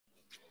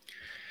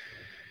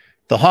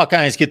The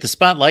Hawkeyes get the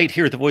spotlight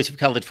here at the Voice of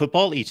College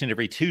Football each and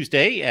every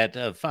Tuesday at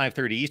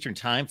 5:30 Eastern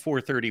Time,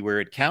 4:30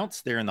 where it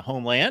counts. They're in the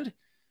homeland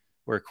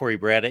where Corey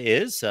Bratta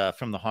is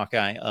from the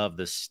Hawkeye of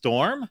the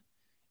Storm.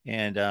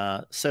 And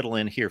settle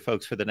in here,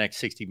 folks, for the next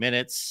 60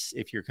 minutes.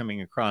 If you're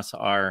coming across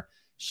our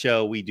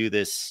show, we do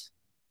this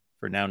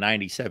for now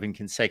 97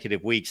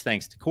 consecutive weeks.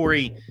 Thanks to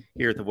Corey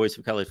here at the Voice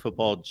of College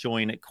Football.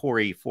 Join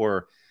Corey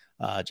for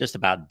just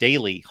about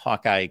daily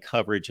Hawkeye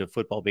coverage of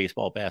football,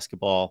 baseball,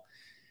 basketball,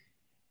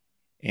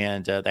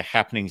 and the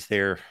happenings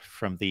there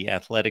from the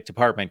athletic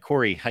department.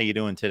 Corey, how you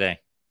doing today?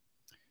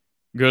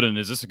 Good. And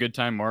is this a good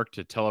time, Mark,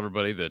 to tell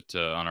everybody that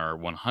on our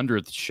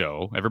 100th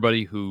show,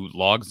 everybody who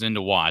logs in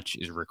to watch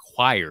is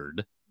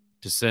required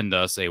to send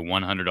us a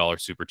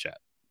 $100 super chat.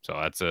 So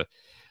it's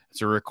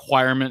a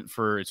requirement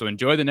so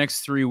enjoy the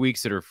next 3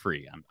 weeks that are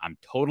free. I'm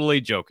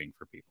totally joking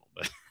for people,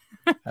 but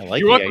I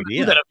like the idea. To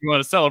do that if you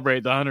want to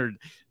celebrate the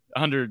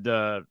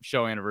 100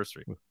 show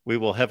anniversary. We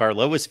will have our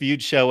lowest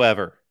viewed show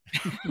ever.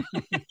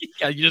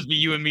 Yeah, you just be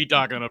you and me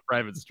talking on a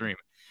private stream.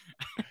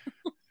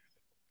 Well,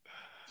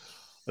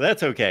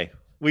 that's okay.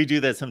 We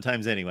do that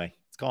sometimes anyway.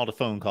 It's called a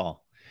phone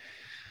call.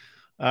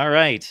 All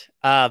right.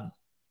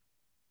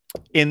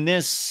 In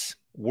this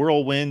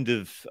whirlwind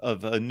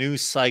of a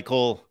news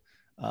cycle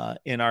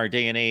in our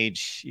day and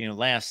age,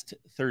 last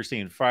Thursday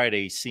and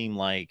Friday seem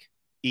like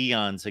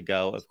eons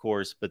ago, of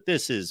course, but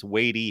this is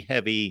weighty,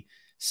 heavy,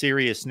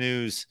 serious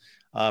news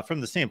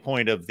from the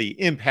standpoint of the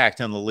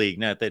impact on the league.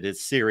 Not that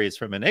it's serious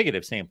from a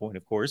negative standpoint,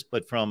 of course,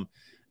 but from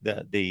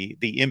the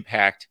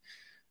impact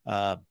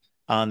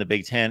on the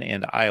Big Ten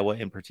and Iowa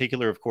in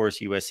particular. Of course,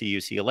 USC,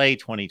 UCLA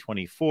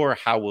 2024.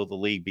 How will the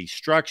league be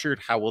structured?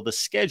 How will the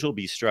schedule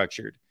be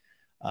structured?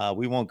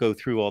 We won't go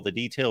through all the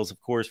details.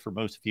 Of course, for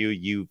most of you,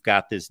 you've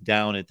got this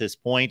down at this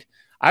point.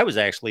 I was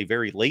actually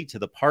very late to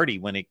the party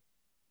when it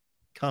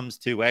comes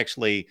to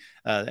actually,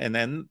 and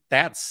then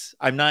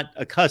I'm not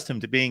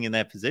accustomed to being in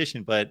that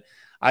position, but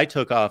I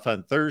took off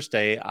on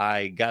Thursday.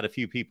 I got a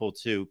few people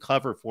to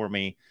cover for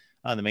me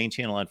on the main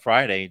channel on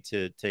Friday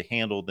to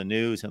handle the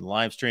news and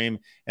live stream.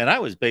 And I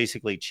was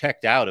basically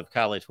checked out of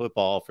college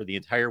football for the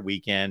entire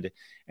weekend.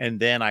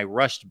 And then I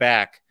rushed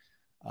back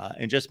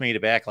and just made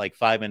it back like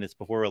 5 minutes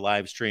before a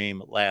live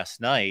stream last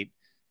night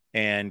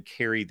and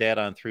carried that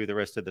on through the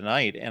rest of the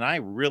night. And I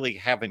really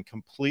haven't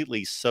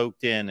completely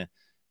soaked in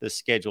the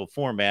schedule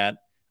format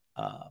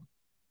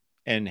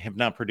and have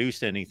not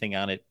produced anything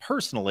on it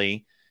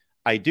personally.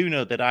 I do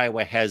know that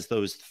Iowa has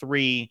those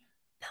 3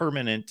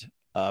 permanent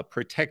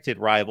protected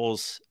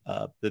rivals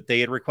that they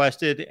had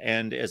requested.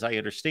 And as I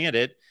understand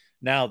it,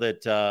 now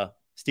that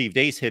Steve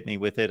Dace hit me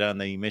with it on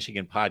the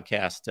Michigan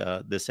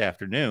podcast this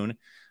afternoon,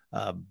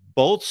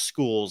 both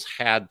schools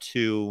had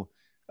to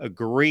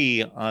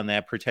agree on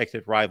that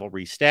protected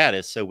rivalry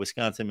status. So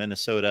Wisconsin,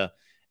 Minnesota,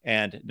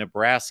 and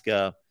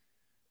Nebraska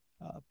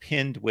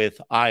pinned with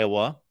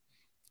Iowa.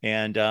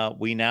 And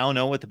we now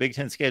know what the Big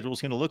Ten schedule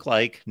is going to look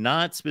like.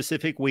 Not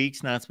specific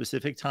weeks, not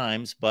specific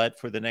times, but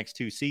for the next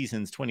 2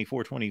 seasons,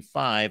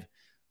 24-25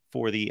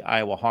 for the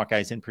Iowa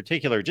Hawkeyes in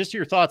particular. Just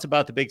your thoughts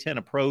about the Big Ten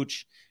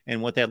approach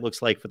and what that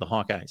looks like for the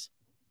Hawkeyes.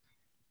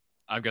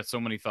 I've got so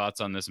many thoughts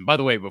on this. And by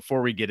the way,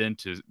 before we get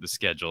into the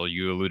schedule,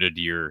 you alluded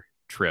to your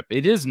trip.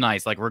 It is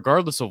nice, like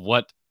regardless of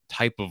what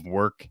type of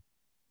work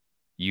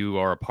you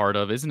are a part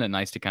of, isn't it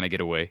nice to kind of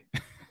get away?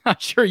 I'm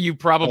sure you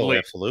probably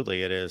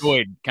absolutely it is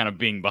enjoyed kind of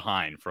being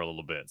behind for a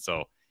little bit.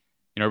 So,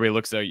 everybody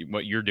looks at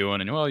what you're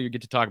doing and, well, you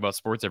get to talk about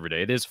sports every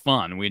day. It is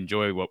fun. We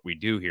enjoy what we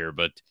do here,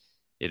 but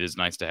it is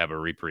nice to have a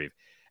reprieve.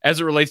 As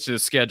it relates to the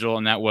schedule,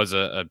 and that was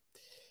a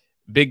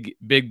big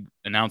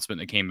announcement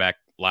that came back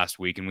last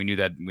week, and we knew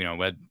that,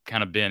 had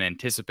kind of been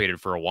anticipated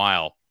for a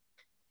while.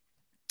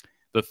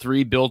 The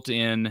 3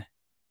 built-in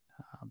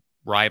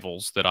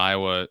rivals that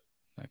Iowa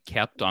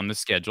kept on the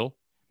schedule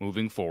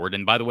moving forward.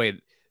 And by the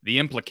way, the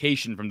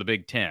implication from the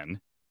Big Ten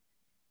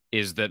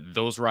is that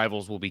those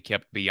rivals will be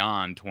kept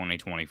beyond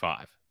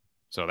 2025.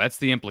 So that's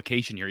the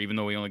implication here. Even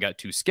though we only got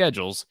 2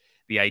 schedules,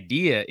 the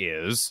idea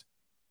is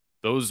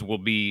those will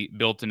be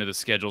built into the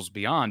schedules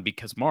beyond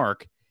because,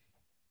 Mark,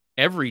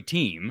 every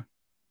team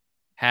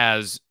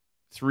has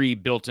 3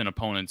 built-in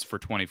opponents for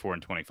 24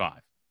 and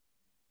 25,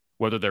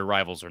 whether they're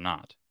rivals or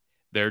not.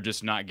 They're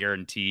just not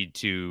guaranteed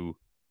to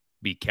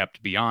be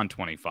kept beyond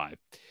 25.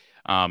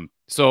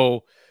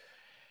 So,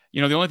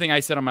 the only thing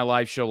I said on my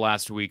live show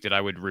last week that I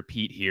would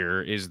repeat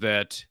here is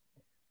that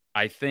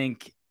I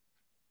think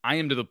I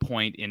am to the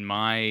point in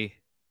my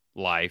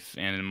life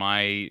and in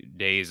my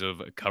days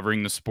of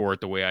covering the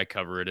sport the way I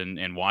cover it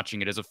and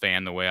watching it as a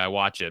fan the way I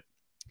watch it,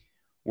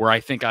 where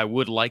I think I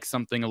would like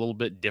something a little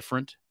bit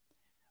different.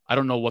 I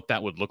don't know what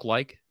that would look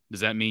like.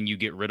 Does that mean you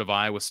get rid of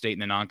Iowa State in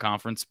the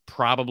non-conference?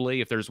 Probably.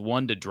 If there's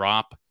one to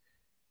drop,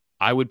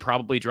 I would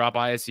probably drop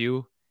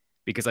ISU.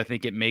 Because I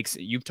think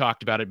you've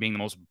talked about it being the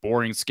most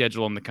boring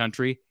schedule in the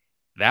country.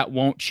 That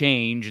won't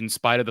change in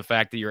spite of the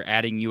fact that you're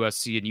adding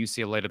USC and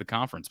UCLA to the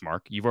conference,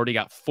 Mark. You've already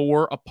got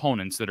 4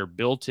 opponents that are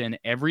built in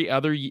every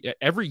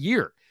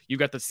year. You've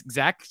got the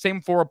exact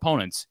same 4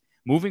 opponents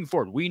moving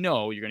forward. We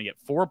know you're going to get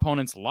 4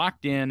 opponents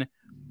locked in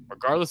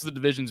regardless of the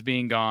divisions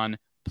being gone.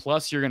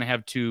 Plus, you're going to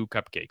have 2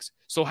 cupcakes.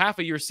 So half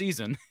of your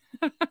season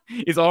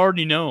is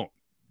already known,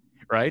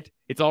 right?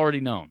 It's already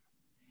known.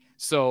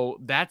 So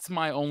that's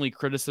my only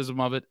criticism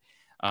of it.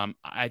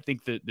 I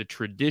think that the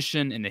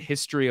tradition and the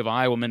history of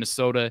Iowa,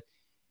 Minnesota,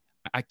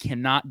 I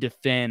cannot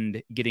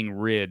defend getting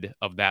rid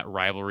of that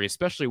rivalry,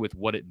 especially with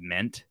what it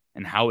meant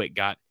and how it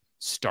got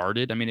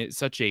started. I mean, it's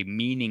such a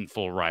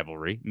meaningful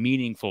rivalry,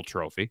 meaningful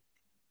trophy.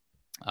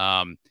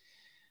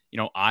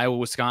 Iowa,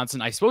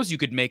 Wisconsin, I suppose you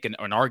could make an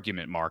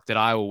argument, Mark, that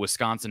Iowa,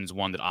 Wisconsin is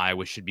one that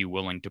Iowa should be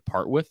willing to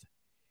part with.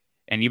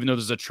 And even though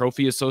there's a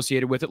trophy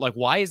associated with it, like,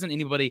 why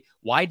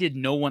did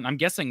no one, I'm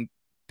guessing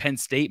Penn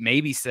State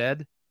maybe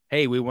said,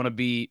 hey, we want to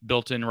be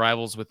built-in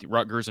rivals with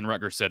Rutgers, and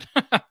Rutgers said,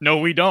 no,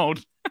 we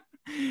don't.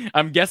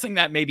 I'm guessing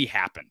that maybe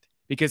happened,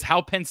 because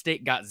how Penn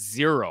State got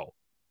 0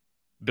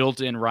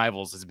 built-in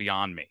rivals is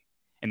beyond me.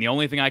 And the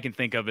only thing I can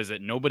think of is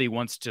that nobody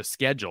wants to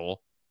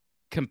schedule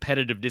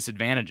competitive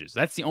disadvantages.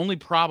 That's the only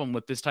problem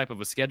with this type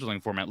of a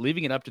scheduling format,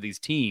 leaving it up to these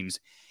teams.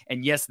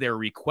 And yes, they're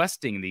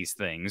requesting these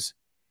things.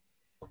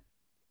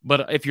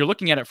 But if you're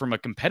looking at it from a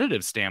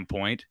competitive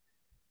standpoint,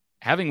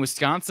 having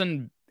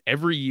Wisconsin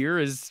every year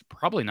is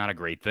probably not a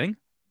great thing.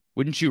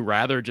 Wouldn't you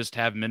rather just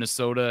have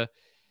Minnesota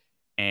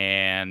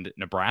and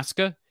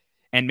Nebraska?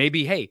 And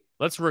maybe, hey,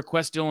 let's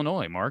request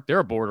Illinois, Mark. They're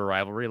a border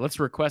rivalry. Let's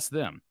request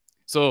them.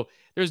 So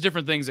there's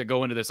different things that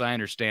go into this. I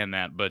understand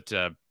that. But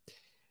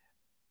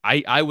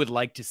I would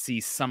like to see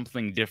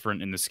something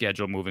different in the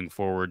schedule moving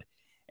forward.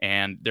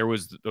 And there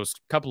was those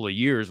couple of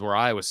years where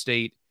Iowa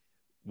State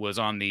was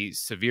on the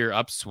severe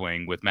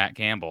upswing with Matt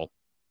Campbell.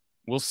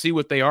 We'll see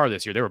what they are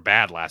this year. They were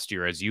bad last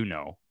year, as you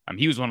know.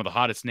 He was one of the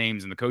hottest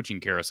names in the coaching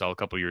carousel a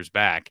couple of years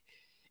back.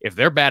 If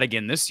they're bad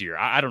again this year,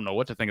 I don't know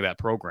what to think of that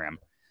program.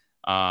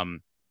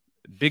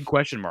 Big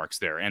question marks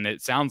there. And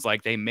it sounds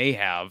like they may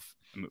have,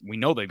 we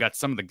know they've got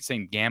some of the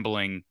same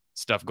gambling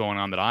stuff going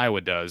on that Iowa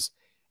does.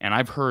 And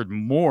I've heard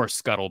more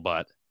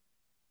scuttlebutt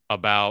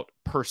about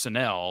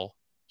personnel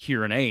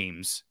here in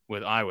Ames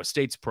with Iowa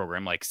State's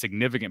program, like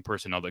significant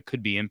personnel that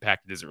could be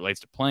impacted as it relates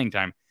to playing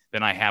time,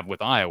 than I have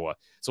with Iowa.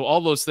 So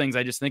all those things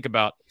I just think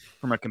about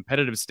from a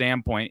competitive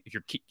standpoint.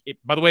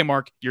 By the way,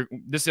 Mark,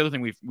 this is the other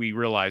thing we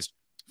realized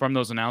from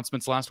those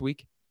announcements last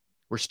week.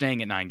 We're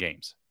staying at 9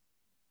 games.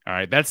 All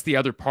right. That's the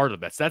other part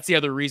of this. That's the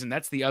other reason.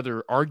 That's the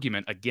other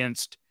argument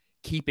against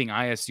keeping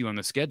ISU on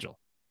the schedule,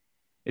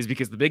 is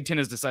because the Big Ten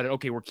has decided,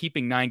 okay, we're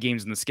keeping 9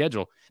 games in the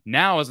schedule.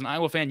 Now, as an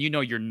Iowa fan,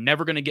 you're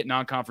never going to get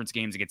non-conference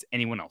games against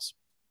anyone else,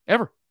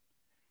 ever.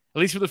 At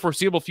least for the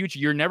foreseeable future,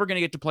 you're never going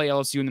to get to play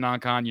LSU in the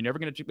non-con. You're never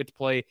going to get to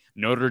play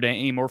Notre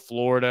Dame or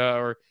Florida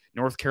or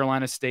North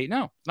Carolina State.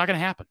 No, it's not going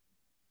to happen.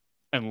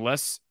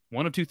 Unless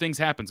one of two things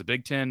happens. The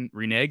Big Ten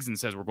reneges and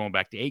says we're going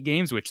back to 8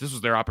 games, which this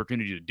was their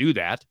opportunity to do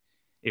that.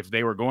 If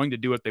they were going to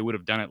do it, they would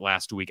have done it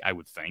last week, I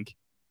would think.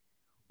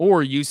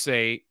 Or you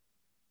say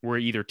we're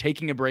either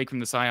taking a break from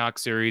the Cyhawk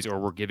series or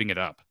we're giving it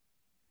up.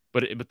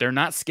 But they're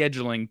not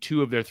scheduling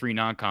 2 of their 3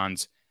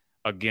 non-cons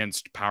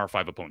against Power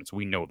 5 opponents.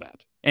 We know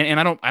that. And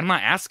I'm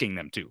not asking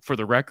them to, for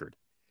the record.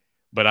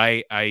 But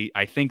I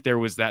think there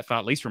was that thought,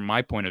 at least from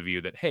my point of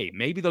view, that, hey,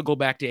 maybe they'll go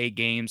back to 8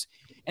 games.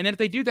 And then if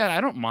they do that,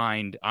 I don't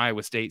mind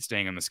Iowa State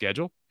staying on the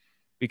schedule,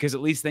 because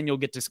at least then you'll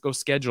get to go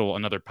schedule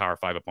another Power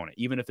 5 opponent,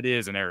 even if it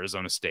is an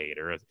Arizona State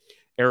or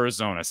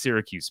Arizona,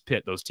 Syracuse,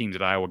 Pitt, those teams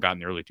that Iowa got in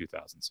the early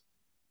 2000s.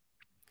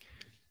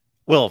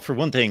 Well, for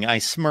one thing, I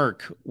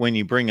smirk when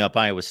you bring up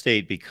Iowa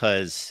State,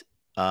 because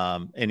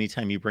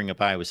anytime you bring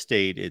up Iowa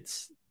State,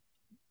 it's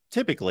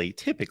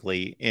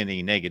typically in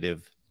a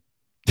negative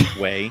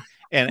way.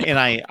 And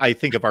I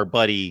think of our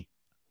buddy,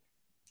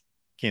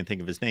 can't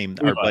think of his name,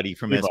 our buddy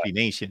from SB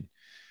Nation,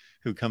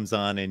 who comes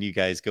on and you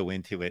guys go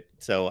into it.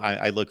 So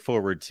I look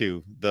forward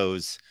to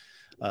those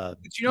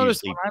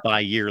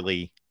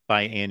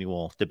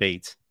biannual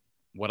debates.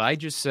 What I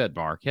just said,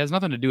 Mark, has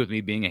nothing to do with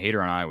me being a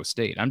hater on Iowa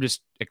State. I'm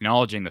just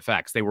acknowledging the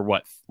facts. They were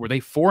what? Were they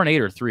 4-8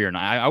 or 3-9?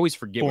 I always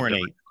forget. 4-8.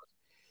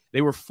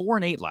 They were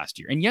 4-8 last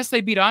year. And yes,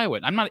 they beat Iowa.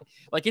 I'm not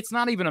like, it's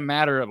not even a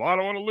matter of, I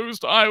don't want to lose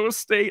to Iowa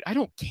State. I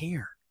don't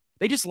care.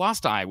 They just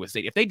lost to Iowa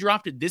State. If they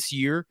dropped it this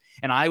year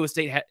and Iowa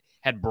State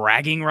had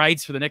bragging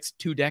rights for the next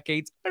 2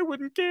 decades, I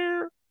wouldn't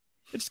care.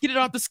 Let's get it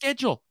off the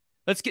schedule.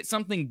 Let's get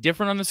something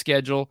different on the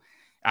schedule.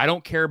 I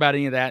don't care about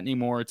any of that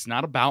anymore. It's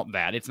not about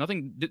that. It's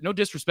nothing, no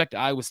disrespect to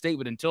Iowa State,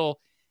 but until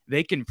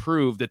they can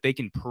prove that they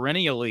can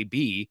perennially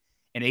be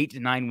an 8 to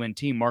 9 win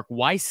team, Mark,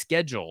 why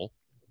schedule?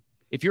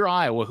 If you're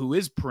Iowa, who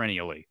is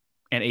perennially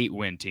an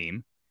 8-win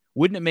team,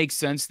 wouldn't it make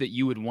sense that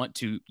you would want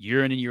to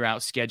year in and year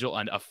out schedule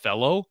a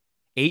fellow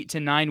 8 to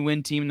 9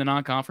 win team in the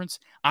non-conference?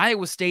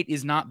 Iowa State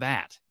is not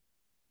that.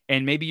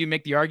 And maybe you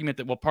make the argument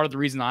that, well, part of the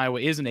reason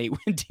Iowa is an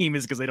 8-win team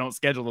is because they don't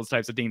schedule those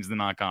types of teams in the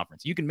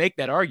non-conference. You can make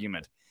that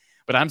argument,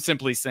 but I'm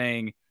simply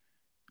saying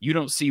you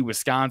don't see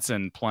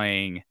Wisconsin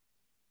playing,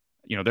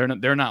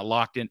 they're not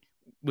locked in.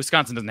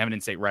 Wisconsin doesn't have an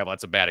in-state rival.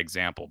 That's a bad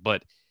example,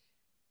 but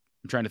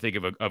I'm trying to think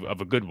of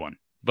a good one.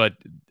 But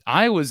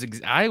Iowa's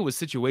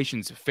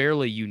situation's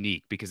fairly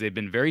unique because they've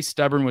been very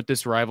stubborn with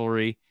this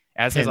rivalry,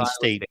 as has Iowa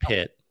State.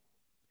 Pitt.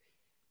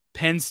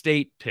 Penn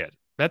State, Pitt.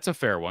 That's a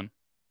fair one.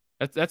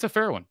 That's a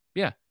fair one.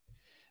 Yeah.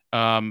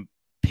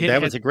 Pitt That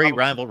has was a great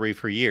rivalry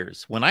for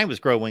years. When I was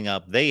growing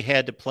up, they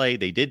had to play.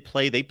 They did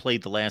play. They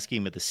played the last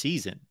game of the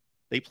season.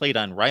 They played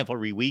on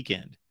rivalry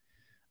weekend.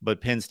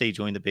 But Penn State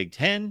joined the Big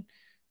Ten.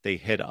 They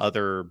had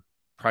other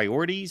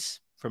priorities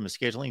from a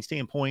scheduling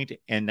standpoint,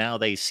 and now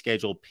they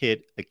schedule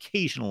Pitt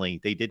occasionally.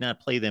 They did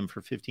not play them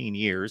for 15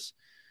 years,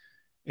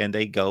 and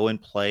they go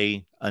and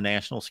play a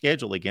national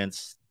schedule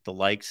against the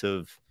likes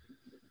of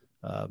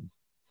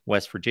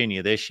West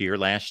Virginia this year,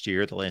 last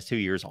year, the last 2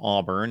 years,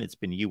 Auburn. It's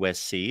been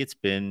USC. It's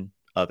been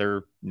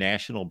other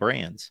national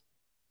brands.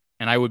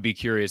 And I would be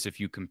curious if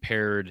you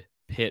compared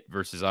Pitt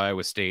versus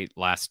Iowa State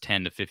last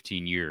 10 to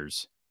 15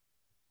 years,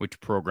 which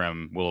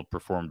program will have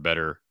performed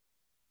better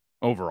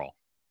overall?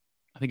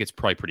 I think it's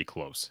probably pretty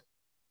close.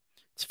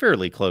 It's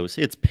fairly close.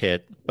 It's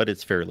Pitt, but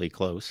it's fairly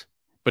close.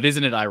 But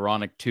isn't it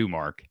ironic too,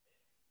 Mark,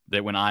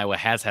 that when Iowa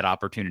has had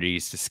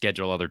opportunities to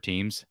schedule other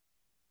teams,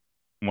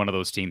 one of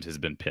those teams has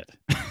been Pitt?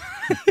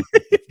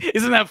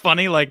 Isn't that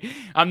funny? Like,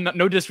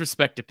 no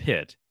disrespect to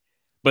Pitt,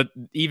 but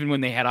even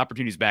when they had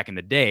opportunities back in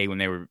the day when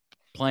they were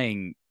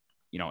playing,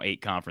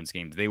 8 conference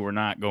games, they were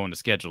not going to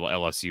schedule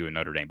LSU and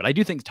Notre Dame. But I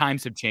do think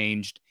times have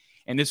changed,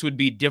 and this would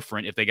be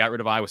different if they got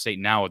rid of Iowa State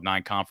now with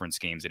 9 conference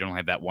games. They don't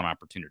have that one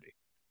opportunity.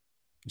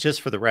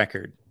 Just for the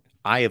record,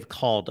 I have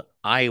called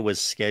Iowa's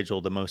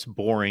schedule the most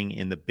boring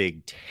in the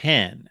Big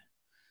Ten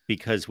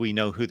because we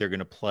know who they're going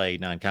to play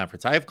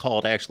non-conference. I've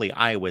called actually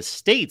Iowa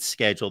State's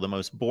schedule the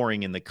most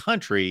boring in the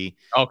country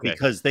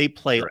because they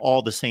play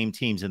all the same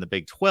teams in the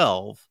Big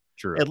 12.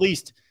 True. At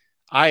least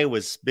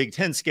Iowa's Big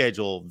Ten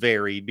schedule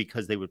varied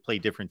because they would play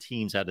different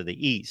teams out of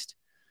the East.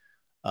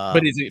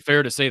 But is it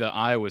fair to say that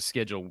Iowa's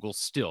schedule will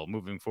still,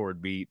 moving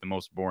forward, be the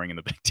most boring in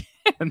the Big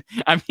Ten?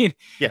 I mean,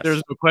 yes.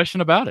 There's no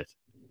question about it.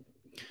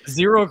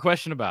 Zero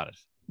question about it.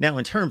 Now,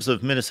 in terms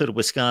of Minnesota,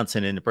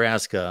 Wisconsin, and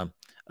Nebraska,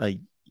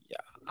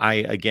 I,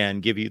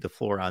 again, give you the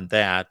floor on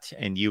that,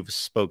 and you've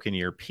spoken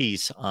your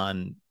piece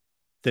on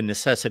the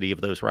necessity of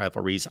those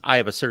rivalries. I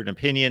have a certain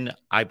opinion.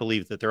 I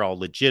believe that they're all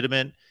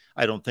legitimate.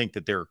 I don't think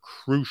that they're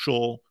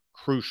crucial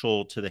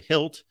to the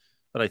hilt,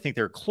 but I think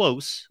they're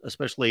close,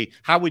 especially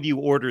how would you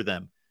order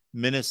them?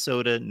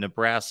 Minnesota,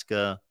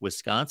 Nebraska,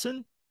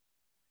 Wisconsin?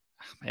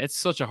 It's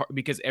such a hard,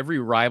 because every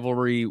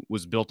rivalry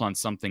was built on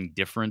something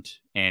different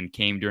and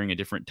came during a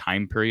different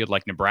time period.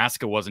 Like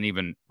Nebraska wasn't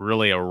even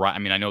really I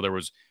mean, I know there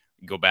was,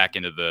 go back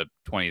into the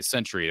 20th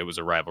century, it was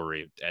a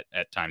rivalry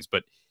at times,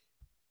 but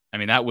I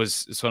mean, that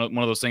was one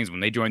of those things when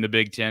they joined the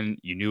Big Ten,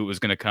 you knew it was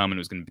going to come and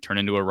it was going to turn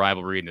into a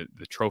rivalry, and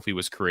the trophy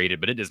was created,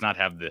 but it does not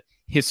have the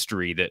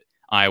history that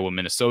Iowa,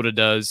 Minnesota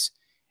does.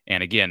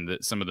 And again,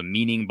 some of the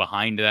meaning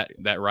behind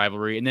that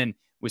rivalry. And then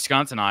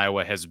Wisconsin,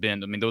 Iowa has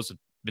been, I mean, those have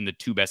been the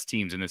 2 best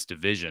teams in this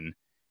division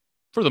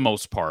for the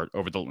most part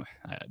over the,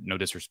 no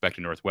disrespect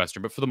to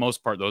Northwestern, but for the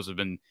most part, those have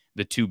been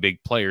the 2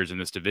 big players in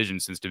this division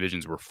since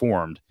divisions were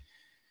formed.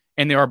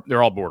 And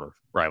they're all border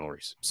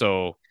rivalries.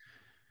 So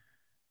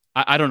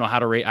I don't know how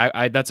to rate.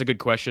 That's a good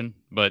question.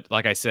 But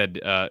like I said,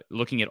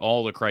 looking at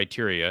all the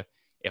criteria,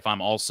 if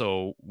I'm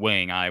also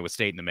weighing Iowa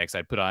State in the mix,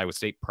 I'd put Iowa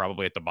State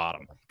probably at the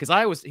bottom.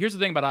 Because here's the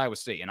thing about Iowa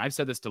State, and I've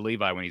said this to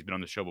Levi when he's been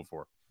on the show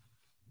before.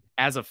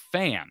 As a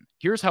fan,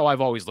 here's how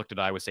I've always looked at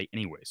Iowa State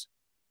anyways.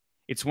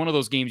 It's one of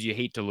those games you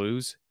hate to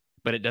lose,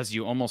 but it does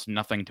you almost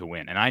nothing to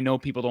win. And I know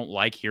people don't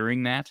like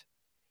hearing that.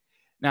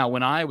 Now,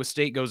 when Iowa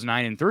State goes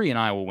 9-3 and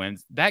Iowa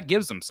wins, that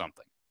gives them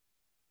something.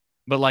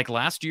 But like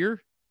last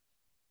year,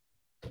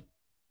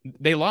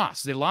 they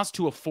lost. They lost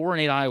to a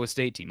 4-8 Iowa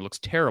State team. It looks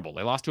terrible.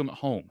 They lost to them at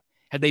home.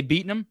 Had they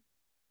beaten them,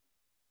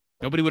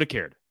 nobody would have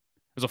cared.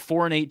 It was a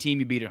 4-8 team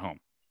you beat at home.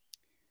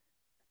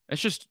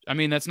 That's just, I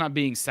mean, that's not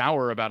being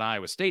sour about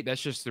Iowa State.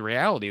 That's just the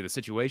reality of the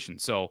situation.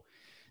 So,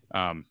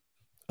 a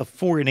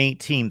 4-8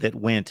 team that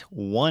went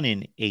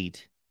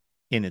 1-8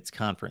 in its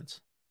conference.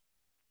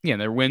 Yeah,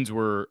 their wins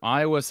were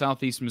Iowa,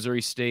 Southeast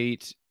Missouri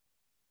State.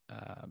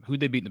 Who'd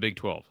they beat in the Big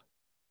 12?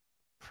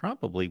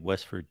 Probably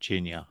West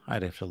Virginia.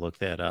 I'd have to look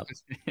that up.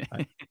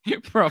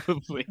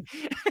 Probably.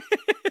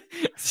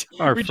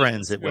 Our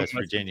friends at West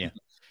Virginia.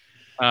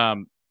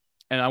 And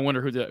I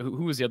wonder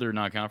who was the other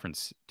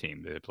non-conference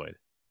team that they played.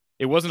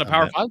 It wasn't a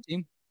Power 5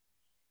 team.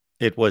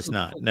 It was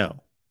not.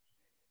 No.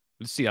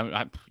 Let's see.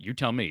 You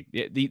tell me.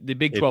 The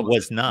Big 12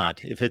 was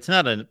not. If it's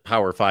not a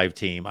Power 5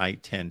 team, I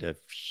tend to.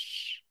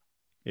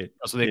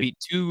 So they beat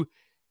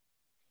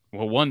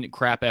one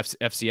crap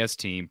FCS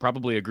team,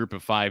 probably a group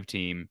of 5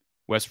 team,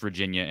 West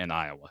Virginia and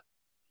Iowa.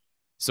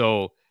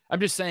 So I'm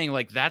just saying,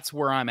 like, that's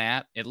where I'm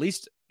at. At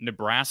least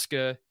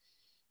Nebraska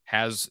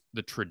has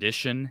the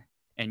tradition,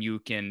 and you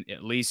can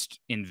at least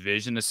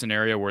envision a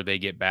scenario where they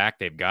get back.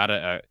 They've got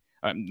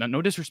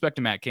no disrespect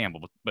to Matt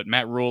Campbell, but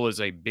Matt Rule is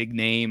a big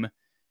name.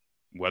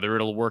 Whether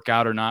it'll work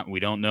out or not,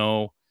 we don't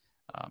know.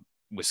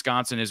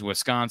 Wisconsin is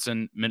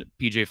Wisconsin.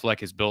 PJ Fleck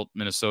has built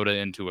Minnesota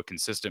into a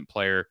consistent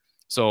player.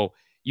 So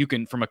you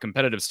can, from a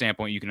competitive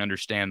standpoint, you can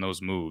understand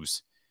those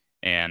moves.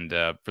 And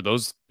for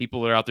those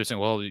people that are out there saying,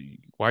 well,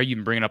 why are you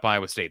even bringing up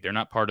Iowa State? They're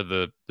not part of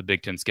the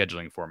Big Ten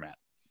scheduling format.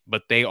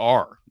 but they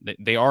are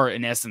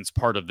in essence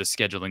part of the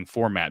scheduling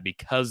format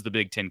because the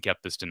Big Ten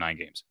kept this to 9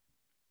 games.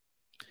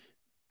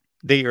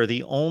 They are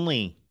the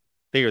only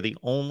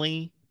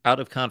out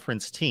of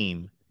conference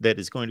team that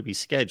is going to be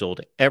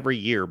scheduled every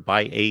year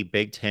by a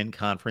Big Ten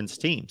conference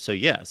team. So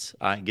yes,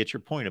 I get your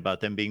point about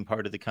them being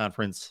part of the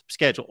conference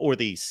schedule or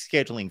the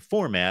scheduling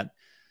format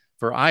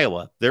for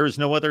Iowa. There is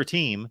no other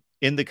team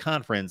in the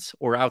conference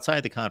or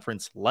outside the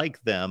conference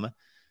like them.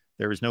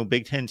 There is no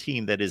Big Ten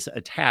team that is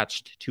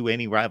attached to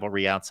any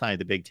rivalry outside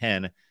the Big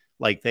Ten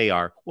like they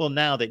are. Well,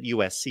 now that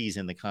USC's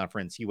in the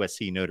conference,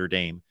 USC, Notre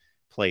Dame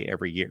play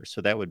every year.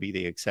 So that would be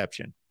the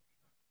exception.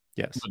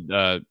 Yes.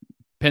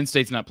 Penn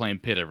State's not playing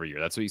Pitt every year.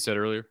 That's what you said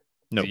earlier?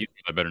 No. You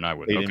know better than I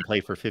would. They didn't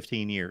play for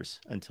 15 years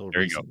until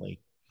recently.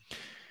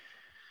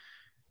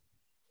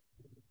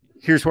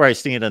 Here's where I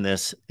stand on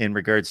this in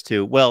regards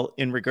to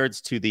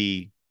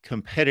the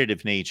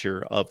competitive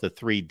nature of the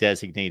 3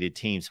 designated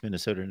teams,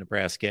 Minnesota,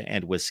 Nebraska,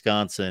 and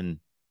Wisconsin.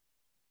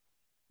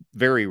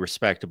 Very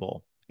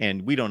respectable.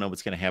 And we don't know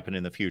what's going to happen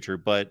in the future,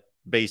 but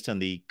based on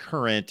the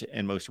current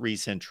and most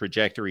recent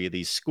trajectory of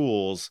these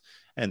schools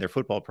and their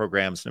football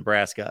programs,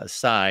 Nebraska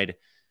aside,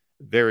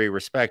 very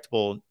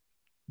respectable,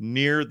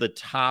 near the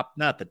top,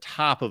 not the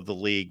top of the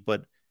league,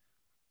 but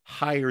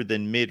higher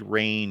than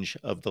mid-range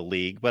of the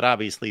league. But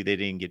obviously they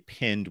didn't get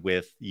pinned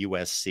with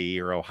USC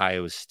or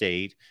Ohio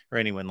State or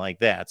anyone like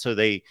that. So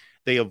they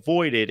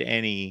avoided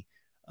any,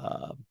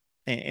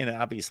 and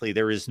obviously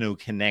there is no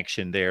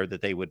connection there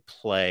that they would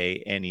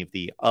play any of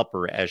the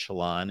upper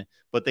echelon,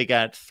 but they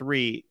got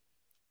 3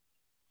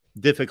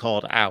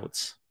 difficult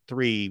outs,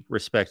 3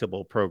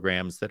 respectable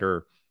programs that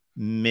are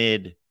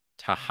mid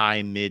to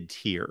high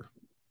mid-tier.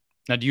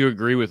 Now, do you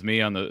agree with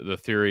me on the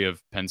theory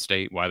of Penn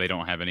State, why they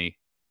don't have any?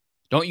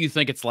 Don't you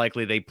think it's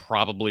likely they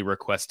probably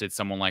requested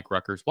someone like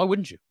Rutgers? Why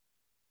wouldn't you?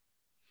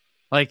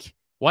 Like,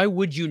 why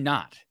would you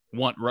not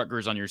want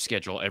Rutgers on your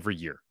schedule every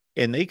year?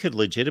 And they could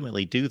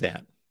legitimately do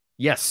that.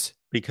 Yes.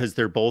 Because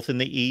they're both in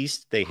the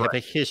East. They have a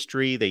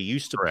history. They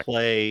used to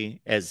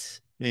play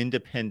as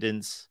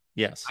independents.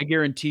 Yes. I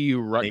guarantee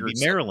you Rutgers.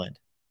 Maybe Maryland.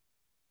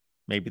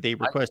 Maybe they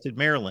requested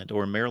Maryland,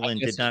 or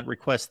Maryland did not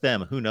request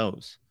them. Who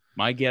knows?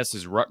 My guess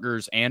is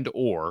Rutgers and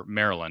or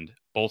Maryland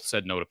both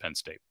said no to Penn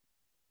State.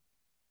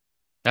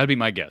 That'd be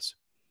my guess.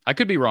 I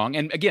could be wrong.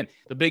 And again,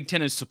 the Big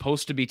Ten is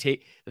supposed to be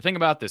the thing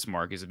about this,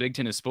 Mark, is the Big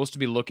Ten is supposed to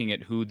be looking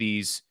at who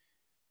these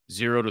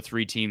 0 to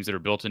 3 teams that are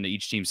built into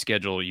each team's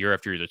schedule year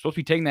after year. They're supposed to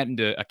be taking that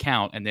into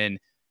account and then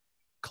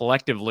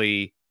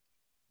collectively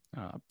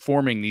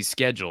forming these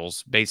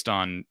schedules based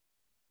on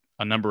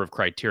a number of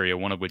criteria,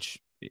 one of which,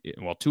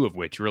 well, 2 of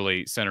which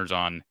really centers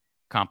on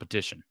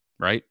competition,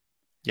 right?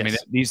 Yes. I mean,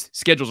 these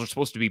schedules are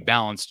supposed to be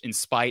balanced in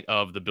spite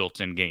of the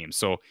built-in games.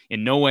 So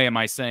in no way am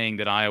I saying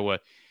that Iowa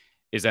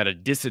is at a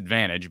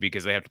disadvantage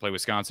because they have to play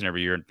Wisconsin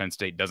every year and Penn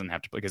State doesn't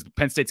have to play, because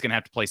Penn State's going to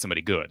have to play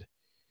somebody good.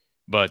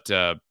 But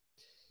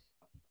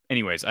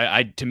anyways,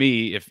 to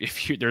me,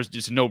 if there's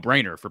just a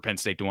no-brainer for Penn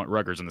State to want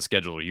Rutgers on the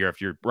schedule year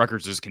after year.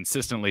 Rutgers has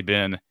consistently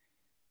been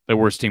the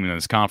worst team in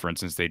this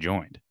conference since they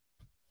joined.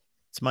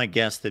 It's my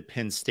guess that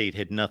Penn State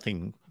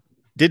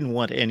didn't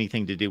want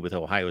anything to do with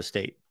Ohio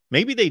State.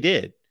 Maybe they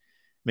did.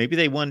 Maybe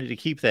they wanted to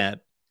keep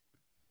that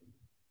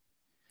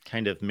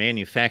kind of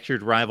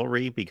manufactured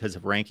rivalry because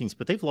of rankings,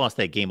 but they've lost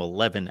that game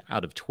 11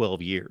 out of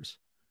 12 years.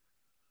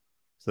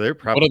 So they're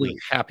probably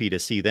happy to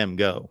see them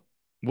go.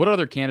 What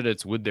other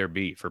candidates would there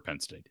be for Penn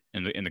State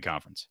in the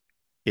conference?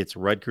 It's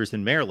Rutgers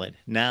and Maryland.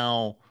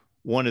 Now,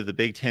 one of the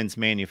Big Ten's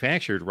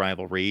manufactured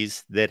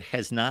rivalries that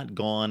has not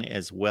gone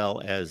as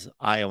well as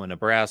Iowa,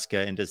 Nebraska,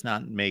 and does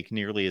not make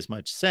nearly as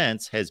much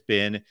sense has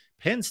been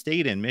Penn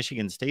State and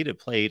Michigan State have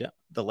played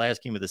the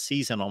last game of the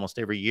season almost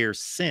every year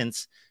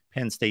since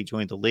Penn State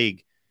joined the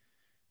league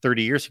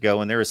 30 years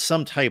ago. And there is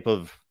some type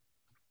of,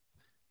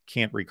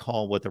 can't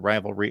recall what the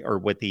rivalry or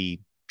what the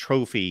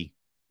trophy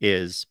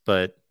is,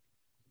 but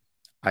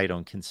I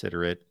don't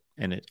consider it.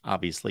 And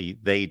obviously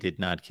they did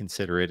not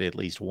consider it, at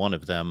least one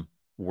of them,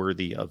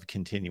 worthy of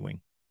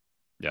continuing.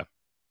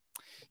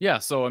 Yeah.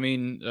 So, I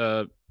mean,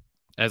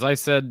 as I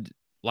said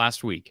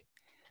last week,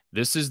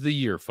 this is the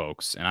year,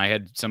 folks. And I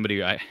had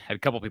a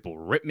couple people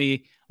rip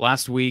me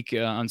last week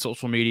on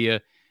social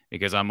media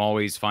because I'm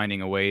always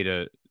finding a way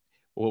to,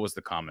 what was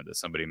the comment that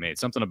somebody made?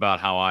 Something about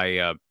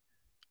how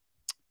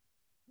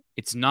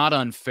it's not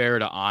unfair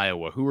to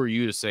Iowa. Who are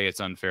you to say it's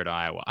unfair to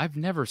Iowa? I've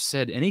never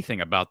said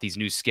anything about these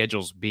new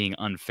schedules being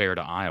unfair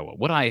to Iowa.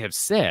 What I have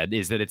said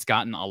is that it's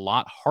gotten a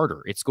lot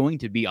harder. It's going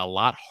to be a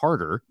lot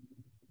harder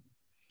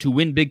to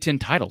win Big Ten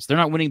titles. They're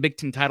not winning Big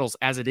Ten titles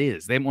as it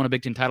is. They haven't won a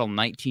Big Ten title in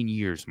 19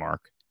 years,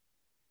 Mark.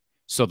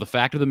 So the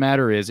fact of the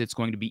matter is it's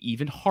going to be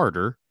even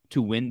harder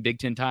to win Big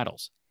Ten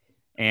titles.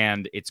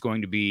 And it's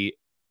going to be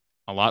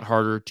a lot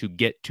harder to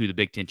get to the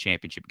Big Ten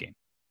championship game.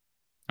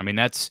 I mean,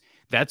 that's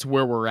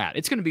where we're at.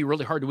 It's going to be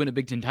really hard to win a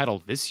Big Ten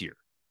title this year.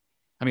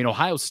 I mean,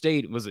 Ohio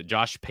State, was it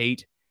Josh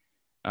Pate?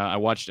 I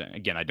watched,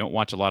 again, I don't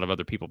watch a lot of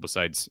other people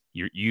besides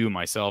you,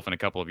 myself, and a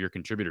couple of your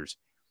contributors.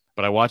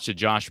 But I watched a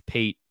Josh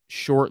Pate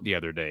short the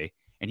other day,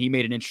 and he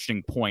made an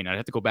interesting point. I'd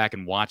have to go back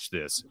and watch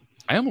this.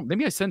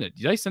 Maybe I sent it.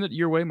 Did I send it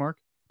your way, Mark,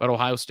 about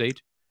Ohio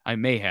State? I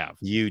may have.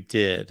 You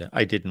did.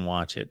 I didn't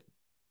watch it.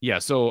 Yeah,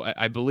 so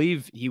I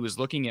believe he was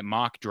looking at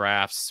mock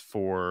drafts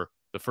for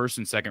the first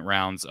and second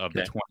rounds of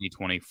the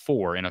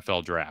 2024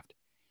 NFL draft.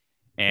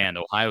 And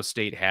Ohio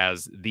State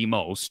has the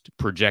most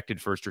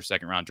projected first or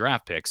second round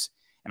draft picks.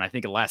 And I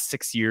think the last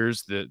 6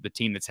 years, the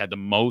team that's had the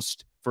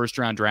most first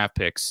round draft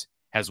picks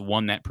has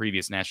won that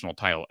previous national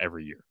title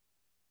every year.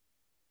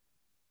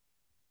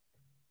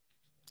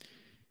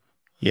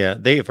 Yeah,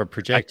 they have a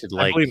projected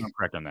I believe I'm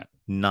correct on that.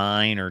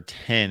 9 or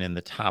 10 in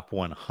the top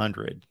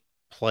 100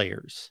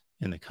 players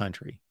in the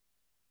country.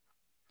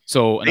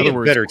 So in they other have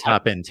words, better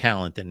top end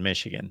talent than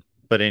Michigan.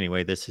 But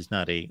anyway, this is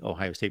not a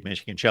Ohio State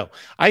Michigan show.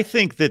 I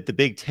think that the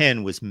Big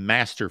Ten was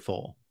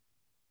masterful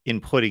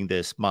in putting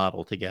this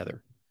model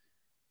together.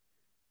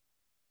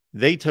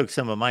 They took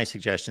some of my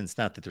suggestions,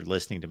 not that they're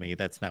listening to me.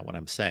 That's not what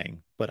I'm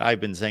saying. But I've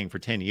been saying for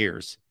 10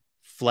 years,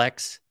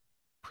 flex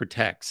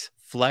protects,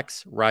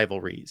 flex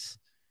rivalries.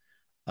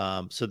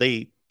 So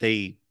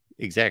they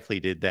exactly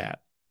did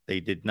that. They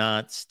did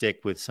not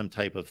stick with some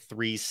type of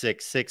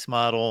 3-6-6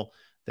 model.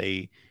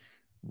 They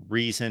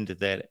reasoned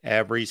that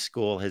every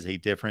school has a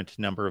different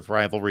number of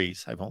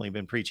rivalries. I've only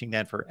been preaching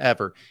that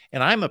forever.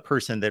 And I'm a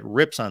person that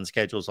rips on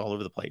schedules all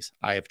over the place.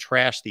 I have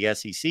trashed the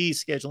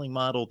SEC's scheduling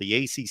model.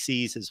 The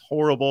ACC's is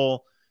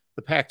horrible.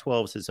 The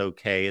Pac-12's is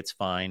okay. It's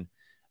fine.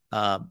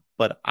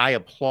 But I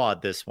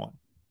applaud this one.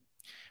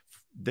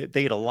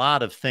 They had a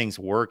lot of things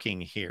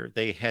working here.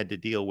 They had to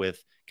deal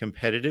with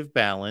competitive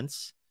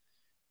balance,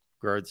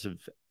 regards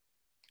of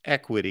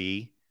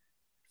equity,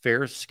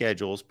 fair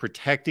schedules,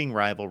 protecting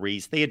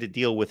rivalries. They had to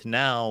deal with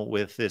now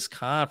with this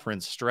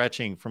conference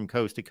stretching from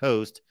coast to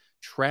coast,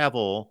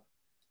 travel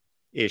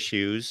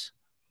issues,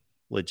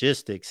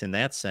 logistics in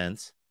that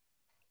sense.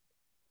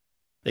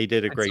 They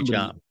did a great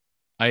job.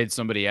 I had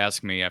somebody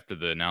ask me after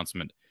the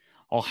announcement,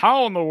 oh,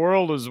 how in the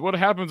world what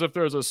happens if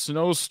there's a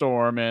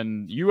snowstorm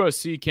and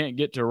USC can't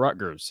get to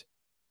Rutgers?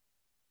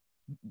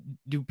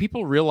 Do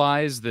people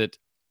realize that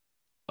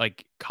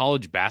like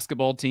college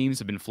basketball teams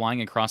have been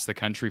flying across the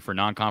country for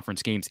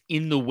non-conference games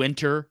in the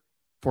winter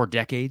for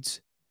decades?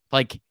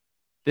 Like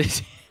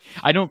this,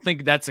 I don't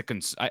think that's a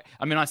concern.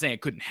 I'm not saying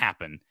it couldn't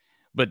happen,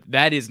 but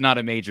that is not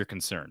a major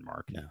concern,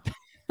 Mark. No,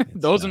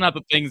 those are not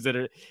the things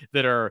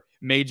that are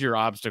major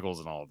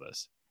obstacles in all of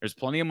this. There's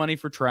plenty of money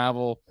for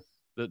travel.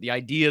 The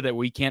idea that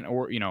we can't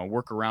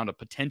work around a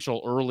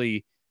potential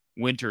early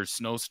winter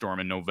snowstorm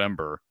in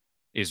November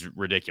is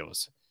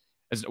ridiculous.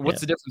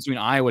 What's the difference between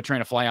Iowa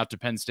trying to fly out to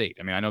Penn State?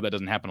 I mean, I know that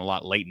doesn't happen a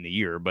lot late in the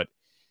year, but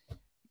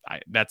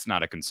that's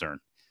not a concern.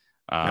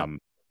 No.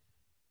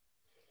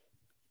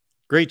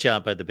 Great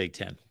job by the Big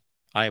Ten.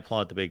 I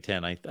applaud the Big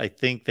Ten. I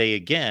think they,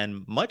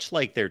 again, much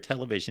like their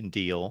television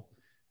deal,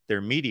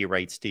 their media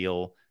rights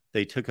deal,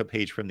 they took a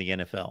page from the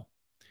NFL.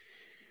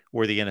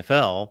 Where the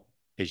NFL,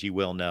 as you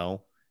will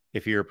know,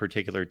 if you're a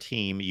particular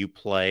team, you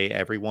play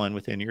everyone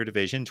within your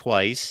division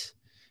twice,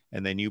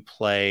 and then you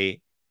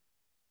play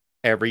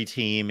every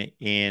team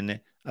in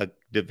a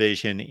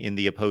division in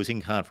the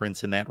opposing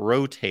conference, and that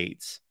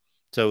rotates.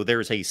 So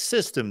there's a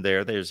system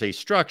there, there's a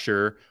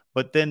structure,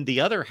 but then the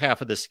other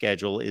half of the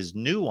schedule is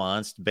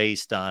nuanced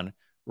based on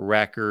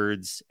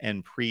records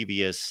and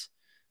previous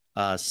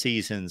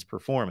season's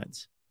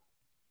performance.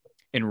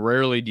 And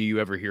rarely do you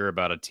ever hear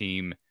about a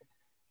team,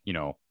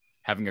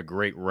 having a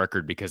great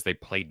record because they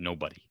played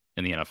nobody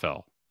in the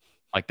NFL.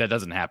 Like that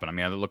doesn't happen. I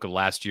mean, I look at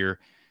last year,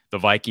 the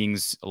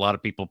Vikings, a lot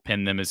of people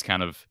pin them as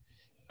kind of,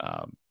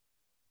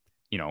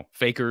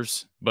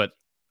 fakers, but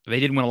they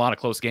did win a lot of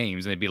close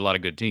games and they beat a lot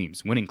of good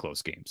teams winning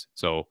close games.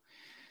 So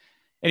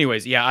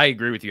anyways, yeah, I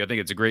agree with you. I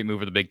think it's a great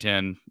move of the Big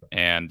Ten.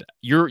 And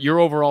your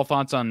overall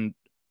thoughts on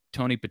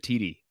Tony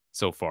Petitti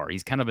so far?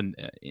 He's kind of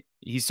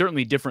he's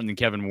certainly different than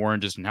Kevin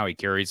Warren just in how he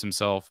carries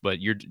himself, but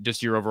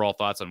your overall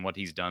thoughts on what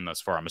he's done thus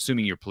far. I'm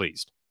assuming you're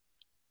pleased.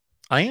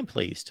 I am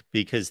pleased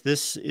because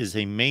this is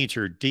a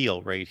major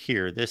deal right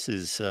here. This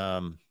is,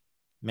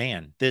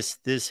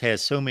 this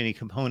has so many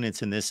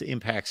components and this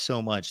impacts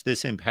so much.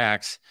 This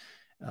impacts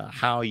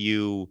how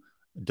you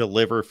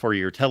deliver for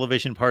your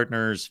television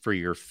partners, for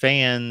your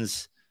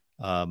fans,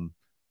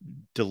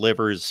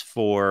 delivers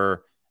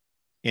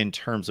in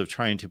terms of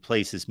trying to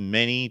place as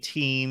many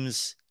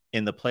teams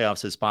in the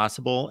playoffs as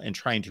possible and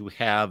trying to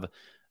have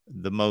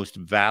the most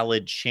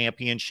valid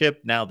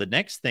championship. Now, the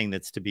next thing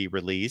that's to be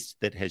released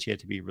that has yet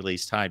to be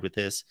released tied with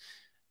this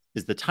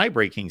is the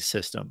tie-breaking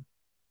system.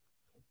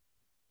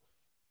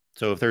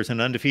 So if there's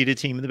an undefeated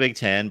team in the Big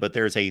Ten, but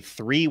there's a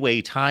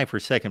 3-way tie for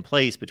second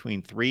place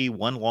between 3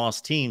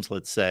 one-loss teams,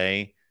 let's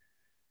say,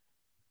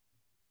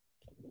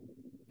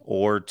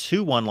 or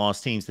 2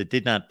 one-loss teams that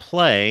did not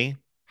play,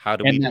 how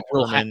do we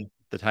determine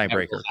the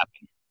tiebreaker?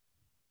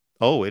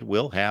 Oh, it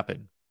will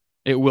happen.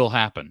 It will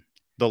happen.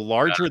 The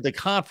larger the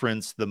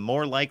conference, the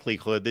more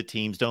likelihood that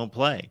teams don't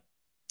play.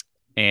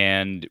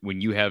 And when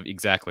you have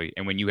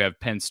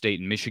Penn State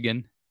and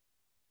Michigan,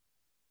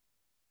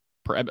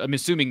 I'm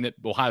assuming that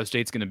Ohio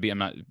State's going to be,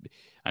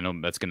 I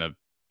know that's going to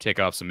tick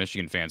off some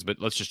Michigan fans, but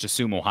let's just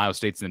assume Ohio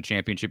State's in the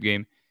championship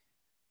game.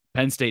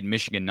 Penn State and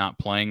Michigan not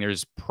playing,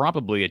 there's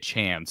probably a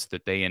chance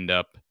that they end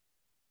up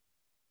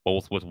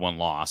both with one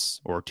loss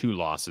or two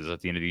losses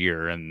at the end of the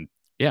year. And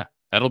yeah,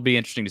 that'll be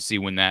interesting to see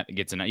when that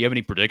gets announced. You have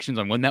any predictions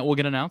on when that will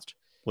get announced?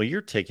 Well,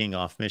 you're ticking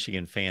off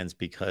Michigan fans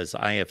because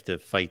I have to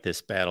fight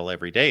this battle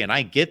every day, and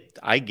I get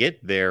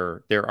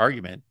their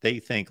argument. They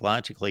think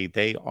logically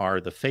they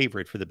are the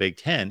favorite for the Big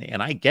Ten,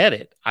 and I get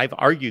it. I've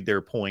argued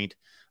their point,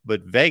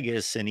 but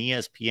Vegas and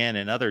ESPN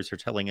and others are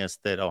telling us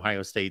that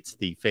Ohio State's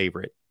the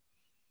favorite.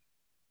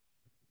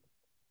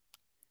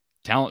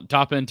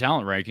 Top end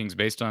talent rankings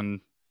based on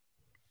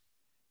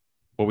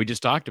what we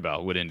just talked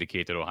about would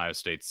indicate that Ohio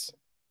State's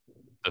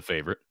the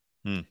favorite.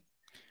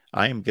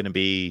 I am going to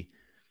be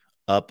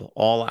up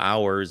all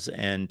hours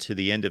and to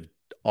the end of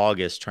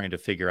August trying to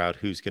figure out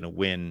who's going to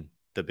win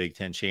the Big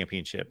Ten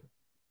championship,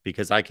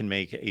 because I can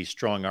make a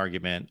strong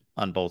argument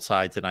on both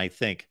sides. And I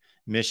think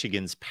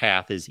Michigan's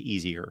path is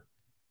easier.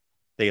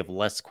 They have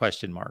less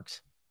question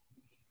marks.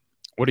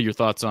 What are your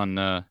thoughts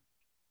on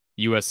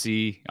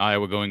USC,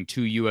 Iowa going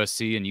to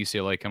USC, and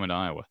UCLA coming to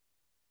Iowa?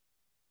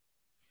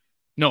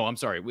 No, I'm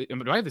sorry.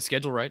 Do I have the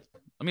schedule right?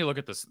 Let me look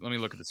at this. Let me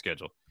look at the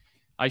schedule.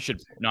 I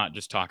should not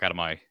just talk out of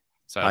my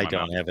side. I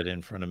don't have it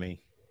in front of me.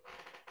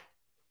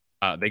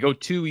 They go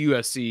to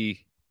USC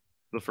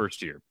the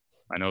first year.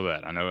 I know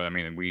that. I know that.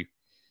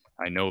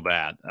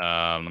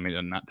 Let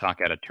me not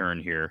talk out of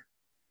turn here.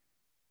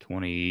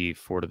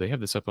 24. Do they have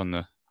this up on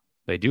the?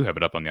 They do have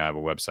it up on the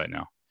Iowa website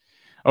now.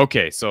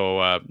 Okay,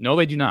 so no,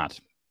 they do not.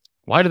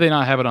 Why do they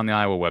not have it on the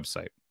Iowa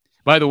website?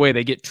 By the way,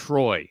 they get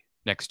Troy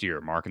next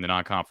year, Mark, in the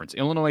non-conference.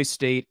 Illinois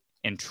State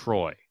and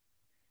Troy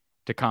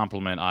to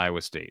complement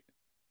Iowa State.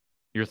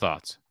 Your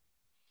thoughts?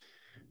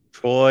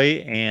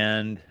 Troy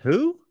and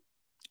who?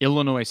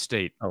 Illinois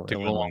State to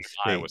go along with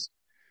Iowa.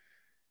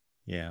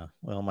 Yeah,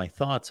 well, my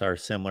thoughts are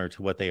similar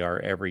to what they are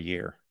every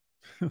year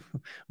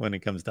when it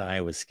comes to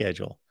Iowa's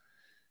schedule.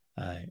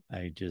 I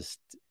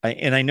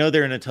know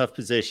they're in a tough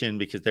position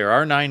because there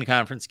are 9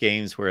 conference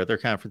games where other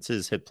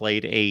conferences have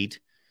played 8.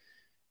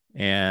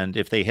 And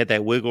if they had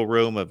that wiggle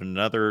room of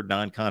another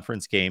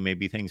non-conference game,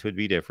 maybe things would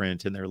be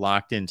different. And they're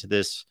locked into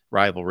this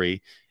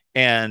rivalry.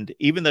 And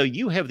even though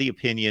you have the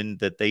opinion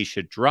that they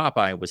should drop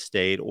Iowa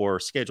State or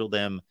schedule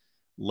them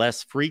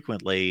less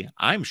frequently,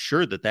 I'm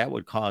sure that that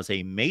would cause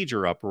a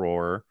major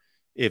uproar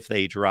if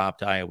they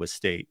dropped Iowa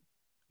State.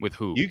 With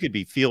who? You could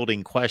be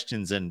fielding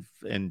questions and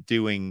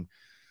doing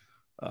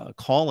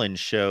call-in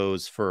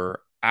shows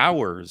for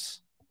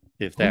hours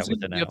if that was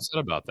announced. Be upset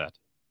about that?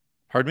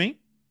 Pardon me?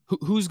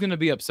 Who's going to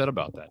be upset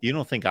about that? You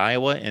don't think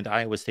Iowa and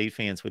Iowa State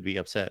fans would be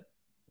upset?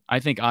 I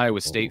think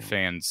Iowa State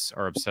fans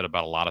are upset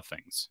about a lot of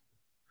things.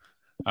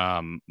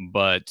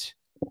 But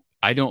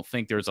I don't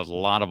think there's a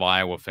lot of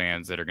Iowa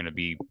fans that are going to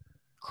be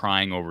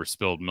crying over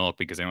spilled milk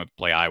because they don't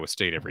play Iowa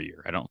State every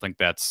year. I don't think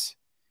that's,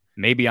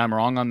 maybe I'm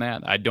wrong on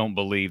that. I don't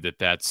believe that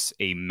that's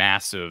a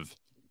massive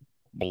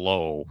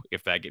blow.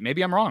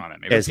 Maybe I'm wrong on it.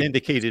 Maybe as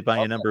indicated by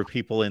a number of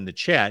people in the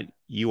chat,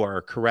 you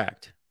are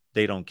correct.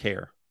 They don't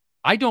care.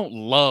 I don't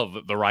love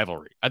the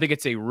rivalry. I think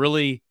it's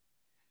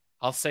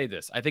I'll say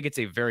this. I think it's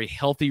a very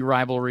healthy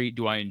rivalry.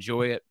 Do I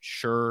enjoy it?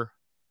 Sure.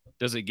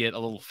 Does it get a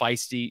little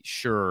feisty?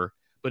 Sure.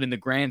 But in the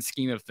grand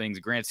scheme of things,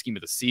 grand scheme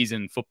of the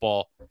season,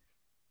 football,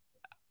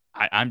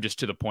 I'm just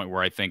to the point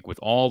where I think with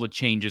all the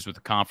changes with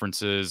the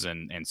conferences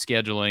and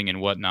scheduling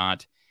and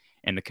whatnot,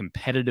 and the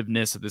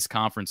competitiveness that this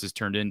conference has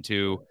turned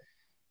into,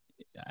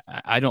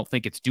 I don't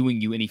think it's doing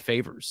you any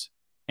favors.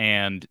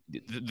 And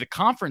the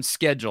conference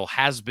schedule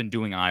has been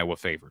doing Iowa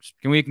favors.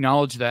 Can we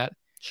acknowledge that?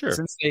 Sure.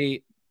 Since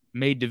they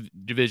made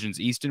divisions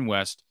East and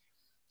West,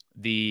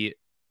 the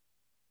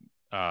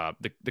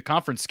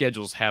conference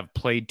schedules have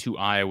played to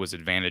Iowa's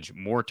advantage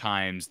more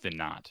times than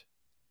not,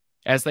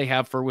 as they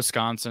have for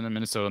Wisconsin and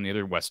Minnesota and the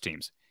other West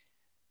teams.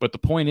 But the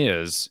point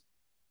is,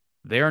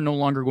 they are no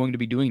longer going to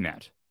be doing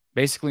that.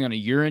 Basically, on a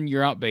year-in,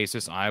 year-out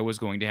basis, Iowa's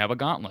going to have a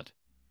gauntlet,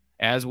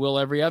 as will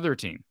every other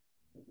team.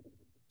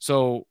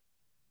 So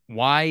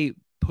why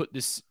put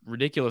this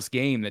ridiculous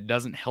game that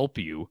doesn't help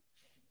you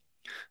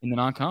in the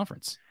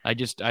non-conference? I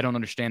don't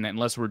understand that,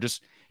 unless we're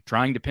just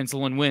trying to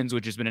pencil in wins,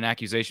 which has been an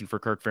accusation for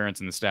Kirk Ferentz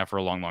and the staff for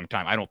a long, long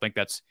time. I don't think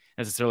that's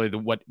necessarily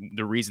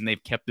the reason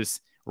they've kept this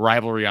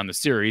rivalry on the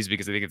series,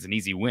 because I think it's an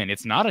easy win.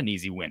 It's not an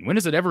easy win. When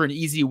is it ever an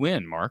easy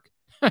win, Mark?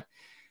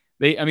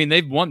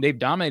 They've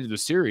dominated the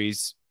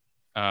series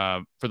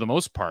for the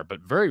most part, but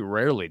very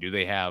rarely do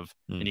they have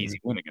an easy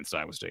win against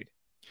Iowa State.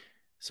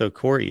 So,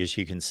 Corey, as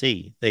you can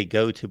see, they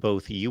go to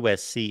both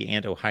USC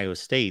and Ohio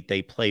State.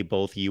 They play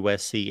both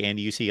USC and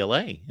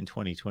UCLA in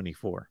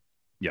 2024.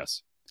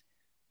 Yes.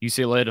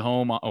 UCLA at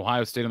home,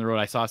 Ohio State on the road.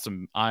 I saw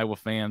some Iowa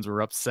fans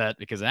were upset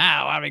because,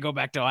 why do we go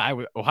back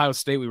to Ohio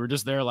State? We were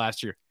just there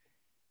last year.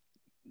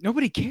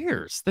 Nobody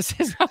cares. This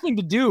has nothing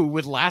to do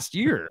with last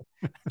year.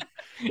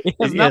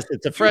 Yes,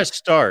 it's a fresh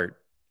start.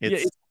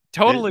 It's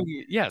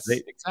totally, yes,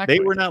 exactly.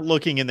 They were not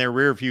looking in their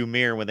rearview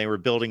mirror when they were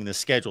building the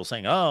schedule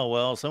saying, oh,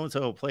 well,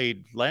 so-and-so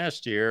played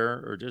last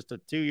year or just a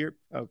 2-year.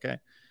 Okay.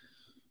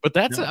 But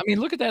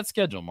look at that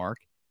schedule, Mark.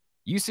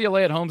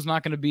 UCLA at home is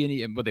not going to be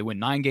any, but they win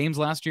 9 games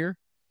last year.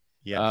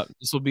 Yes.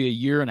 This will be a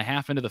year and a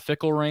half into the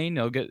fickle reign.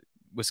 They'll get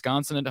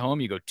Wisconsin at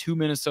home. You go to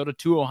Minnesota,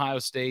 to Ohio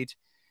State.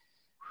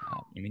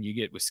 You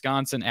get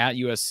Wisconsin at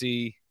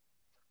USC,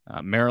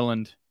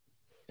 Maryland.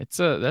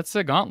 That's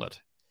a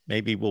gauntlet.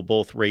 Maybe we'll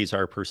both raise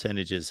our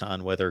percentages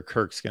on whether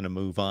Kirk's going to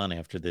move on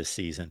after this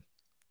season.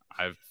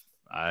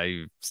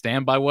 I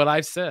stand by what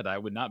I've said. I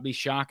would not be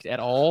shocked at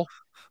all,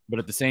 but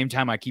at the same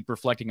time, I keep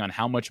reflecting on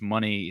how much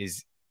money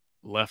is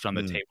left on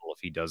the table if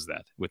he does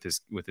that with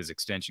his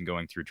extension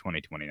going through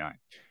 2029.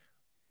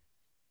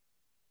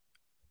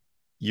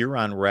 You're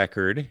on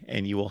record,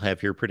 and you will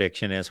have your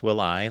prediction, as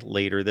will I,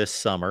 later this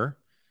summer,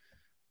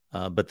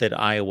 but that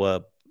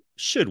Iowa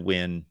should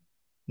win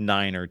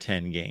 9 or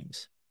 10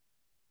 games.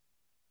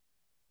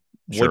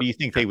 Sure. What do you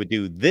think they would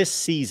do this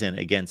season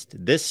against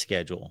this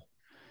schedule?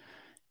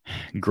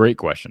 Great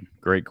question.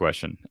 Great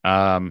question.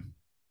 We're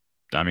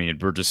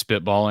just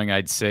spitballing.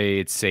 I'd say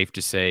it's safe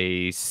to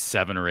say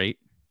 7 or 8.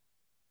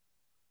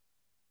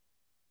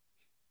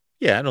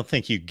 Yeah, I don't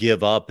think you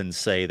give up and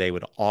say they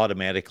would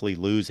automatically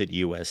lose at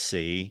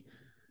USC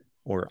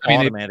or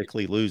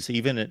automatically lose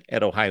even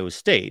at Ohio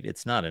State.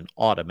 It's not an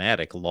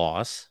automatic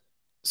loss.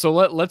 So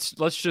let's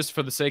just,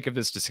 for the sake of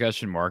this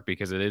discussion, Mark,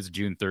 because it is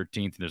June 13th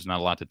and there's not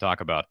a lot to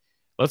talk about,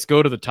 let's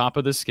go to the top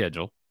of this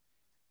schedule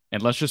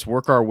and let's just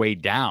work our way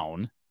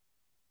down,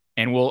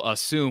 and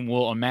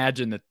we'll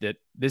imagine that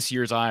this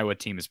year's Iowa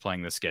team is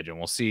playing this schedule. And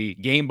we'll see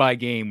game by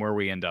game where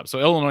we end up. So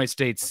Illinois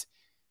State's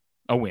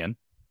a win.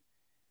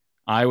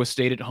 Iowa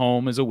State at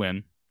home is a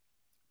win.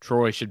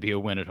 Troy should be a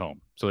win at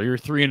home. So you're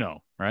 3-0,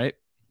 right?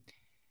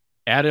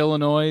 At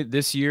Illinois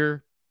this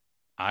year,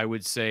 I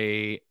would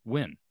say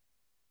win.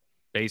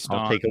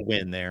 I'll take a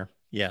win there.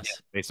 Yes. Yeah,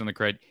 based on the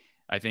credit.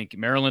 I think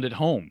Maryland at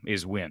home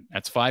is win.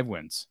 That's 5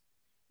 wins.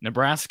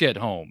 Nebraska at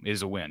home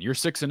is a win. You're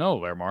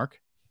 6-0 there, Mark.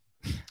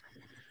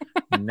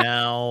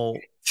 Now,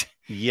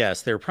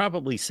 yes, they're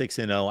probably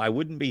 6-0. I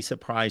wouldn't be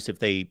surprised if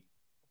they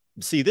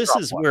see. This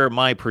is where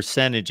my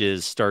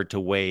percentages start to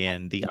weigh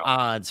in. The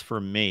odds for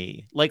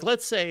me, like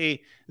let's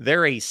say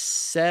they're a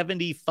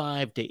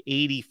 75 to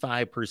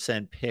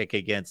 85% pick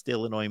against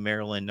Illinois,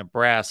 Maryland,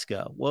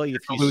 Nebraska. Well,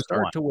 if you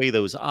start to weigh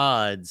those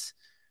odds,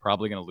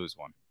 probably going to lose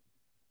one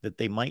that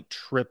they might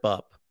trip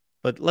up.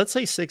 But let's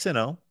say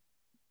 6-0.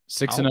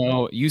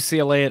 6-0.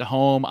 UCLA at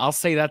home. I'll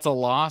say that's a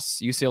loss.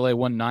 UCLA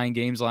won 9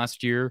 games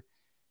last year.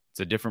 It's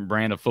a different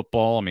brand of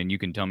football. I mean, you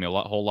can tell me a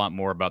whole lot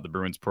more about the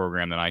Bruins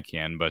program than I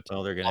can, but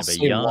well, they're going to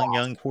have a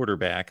young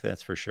quarterback,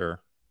 that's for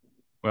sure.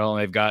 Well,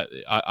 they've got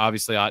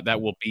obviously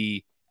that will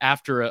be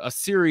after a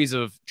series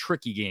of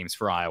tricky games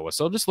for Iowa.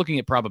 So just looking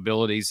at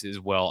probabilities as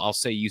well, I'll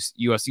say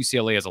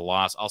UCLA as a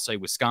loss. I'll say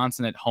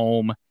Wisconsin at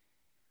home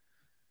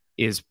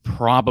is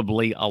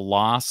probably a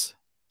loss.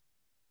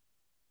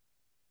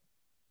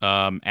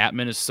 At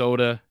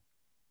Minnesota,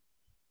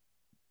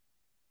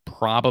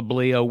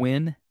 probably a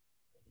win.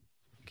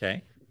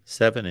 Okay.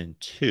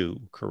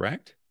 7-2,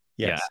 correct?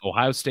 Yes. Yeah.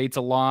 Ohio State's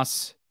a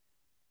loss.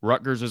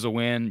 Rutgers is a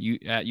win.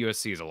 At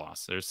USC is a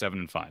loss. There's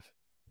 7-5.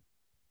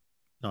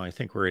 No, I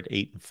think we're at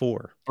 8-4.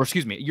 Or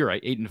excuse me, you're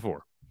right,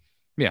 8-4.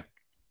 Yeah,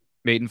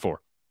 8-4. Okay.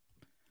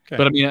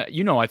 But I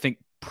mean, I think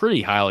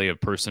pretty highly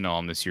of personnel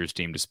on this year's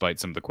team,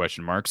 despite some of the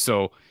question marks.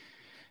 So,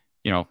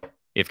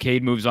 if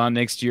Cade moves on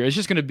next year, it's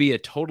just going to be a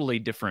totally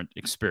different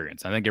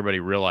experience. I think everybody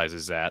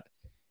realizes that.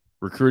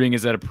 Recruiting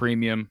is at a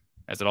premium,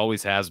 as it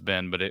always has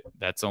been, but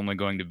that's only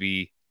going to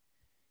be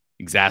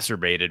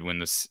exacerbated when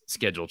the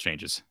schedule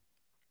changes.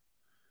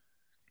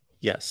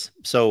 Yes.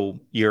 So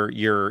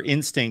your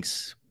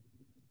instincts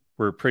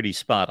were pretty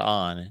spot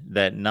on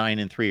that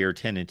 9-3 or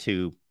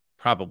 10-2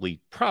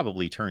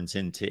 probably turns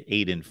into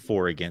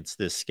 8-4 against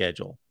this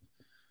schedule.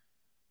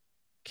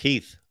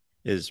 Keith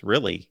is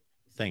really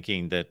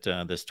thinking that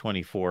this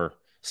 24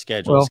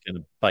 schedule is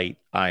going to bite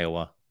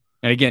Iowa.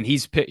 And again,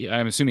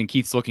 I'm assuming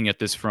Keith's looking at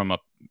this from a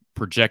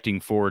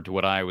projecting forward to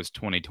what Iowa's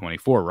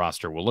 2024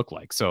 roster will look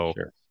like. So,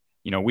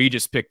 sure. We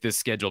just picked this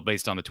schedule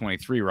based on the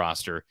 23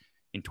 roster.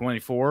 In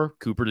 24,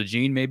 Cooper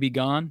DeJean may be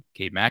gone.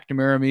 Cade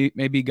McNamara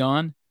may be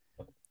gone.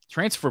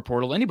 Transfer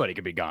portal, anybody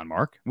could be gone,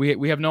 Mark.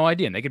 We have no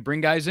idea. And they could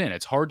bring guys in.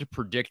 It's hard to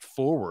predict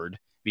forward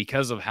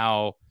because of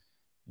how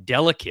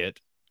delicate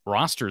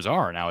rosters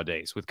are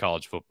nowadays with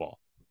college football.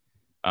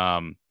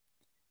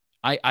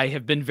 I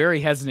have been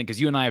very hesitant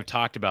because you and I have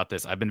talked about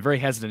this. I've been very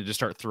hesitant to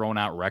start throwing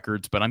out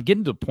records, but I'm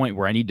getting to the point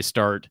where I need to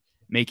start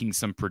making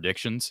some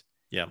predictions.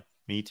 Yeah,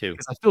 me too.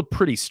 Because I feel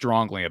pretty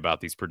strongly about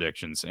these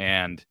predictions.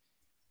 And,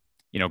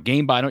 I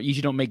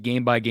usually don't make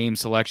game by game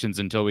selections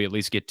until we at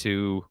least get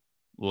to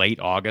late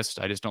August.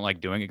 I just don't like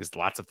doing it because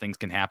lots of things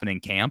can happen in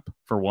camp,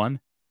 for one.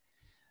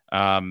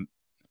 But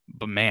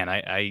man,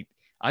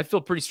 I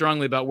feel pretty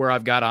strongly about where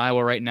I've got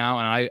Iowa right now.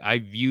 And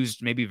I've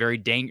used maybe very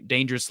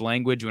dangerous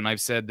language when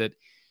I've said that,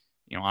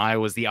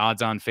 Iowa's the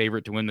odds-on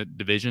favorite to win the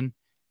division.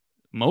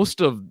 Most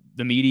of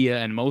the media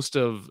and most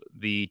of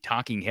the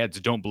talking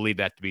heads don't believe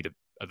that to be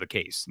the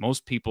case.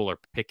 Most people are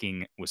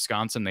picking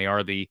Wisconsin. They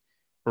are the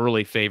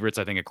early favorites,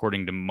 I think,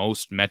 according to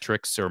most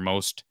metrics or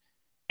most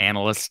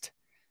analysts.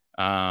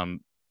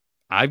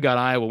 I've got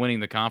Iowa winning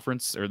the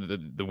conference, or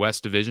the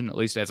West Division, at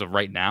least as of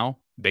right now,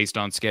 based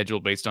on schedule,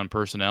 based on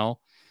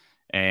personnel.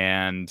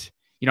 And,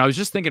 I was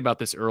just thinking about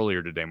this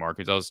earlier today, Mark,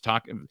 as I was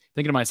thinking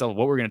to myself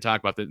what we're going to talk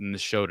about in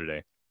this show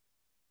today.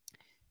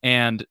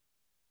 And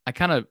I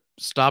kind of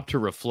stopped to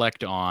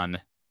reflect on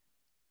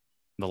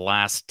the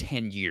last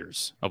 10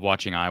 years of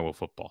watching Iowa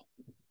football.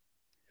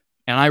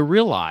 And I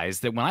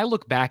realized that when I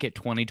look back at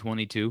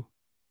 2022,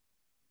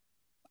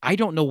 I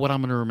don't know what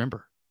I'm going to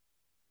remember.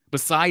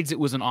 Besides, it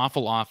was an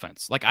awful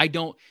offense. Like, I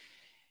don't,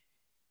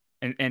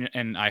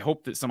 and I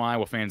hope that some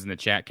Iowa fans in the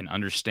chat can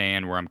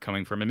understand where I'm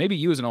coming from. And maybe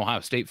you as an Ohio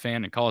State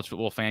fan and college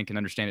football fan can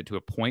understand it to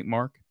a point,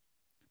 Mark.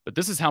 But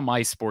this is how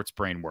my sports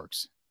brain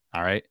works,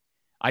 all right?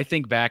 I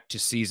think back to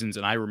seasons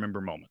and I remember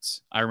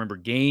moments. I remember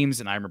games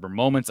and I remember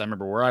moments. I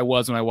remember where I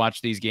was when I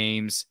watched these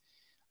games.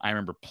 I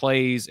remember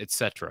plays,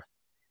 etc.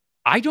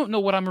 I don't know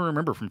what I'm going to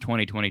remember from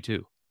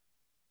 2022.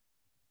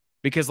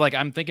 Because, like,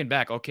 I'm thinking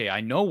back, okay,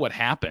 I know what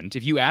happened.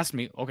 If you ask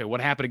me, okay,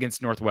 what happened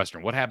against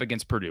Northwestern? What happened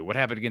against Purdue? What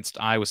happened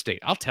against Iowa State?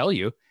 I'll tell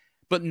you.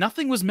 But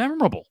nothing was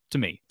memorable to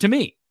me.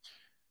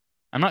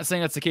 I'm not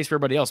saying that's the case for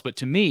everybody else, but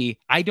to me,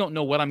 I don't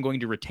know what I'm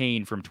going to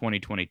retain from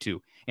 2022.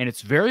 And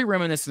it's very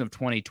reminiscent of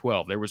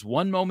 2012. There was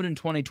one moment in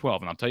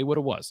 2012, and I'll tell you what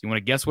it was. You want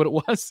to guess what it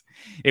was?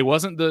 It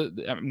wasn't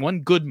one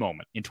good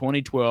moment in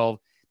 2012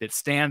 that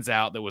stands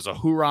out that was a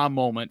hoorah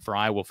moment for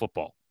Iowa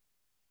football.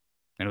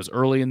 And it was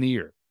early in the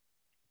year.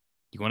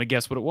 You want to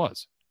guess what it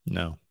was?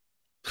 No.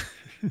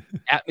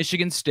 At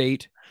Michigan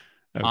State,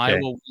 okay.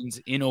 Iowa wins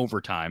in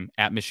overtime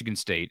at Michigan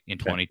State in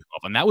 2012.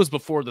 And that was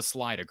before the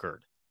slide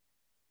occurred.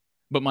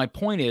 But my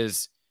point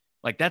is,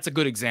 like, that's a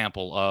good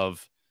example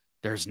of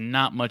there's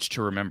not much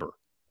to remember.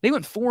 They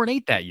went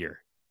 4-8 that year.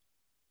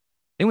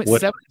 They went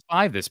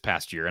 7-5 this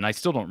past year, and I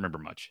still don't remember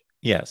much.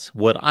 Yes.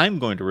 What I'm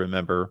going to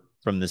remember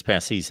from this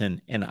past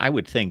season, and I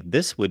would think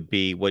this would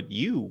be what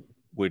you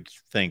would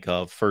think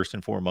of first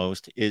and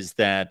foremost, is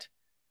that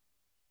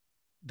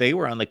they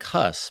were on the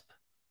cusp,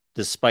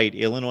 despite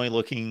Illinois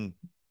looking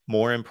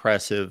more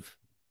impressive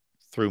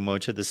through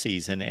much of the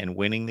season and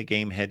winning the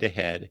game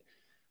head-to-head,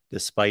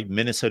 despite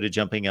Minnesota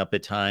jumping up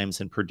at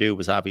times, and Purdue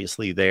was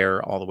obviously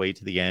there all the way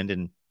to the end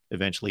and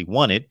eventually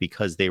won it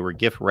because they were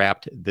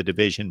gift-wrapped the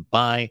division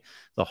by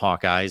the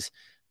Hawkeyes,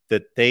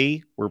 that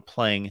they were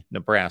playing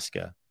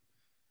Nebraska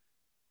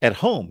at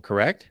home,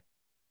 correct?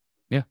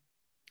 Yeah.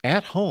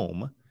 At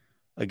home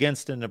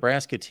against a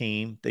Nebraska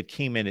team that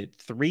came in at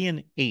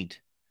 3-8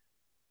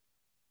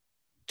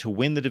 to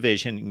win the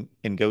division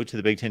and go to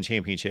the Big Ten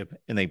championship,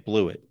 and they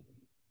blew it.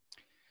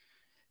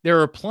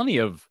 There are plenty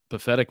of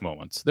pathetic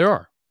moments. There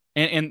are.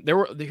 And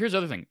here's the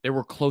other thing. There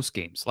were close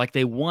games. Like,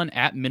 they won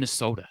at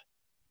Minnesota.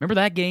 Remember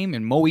that game?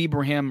 And Mo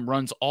Ibrahim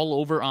runs all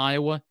over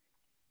Iowa,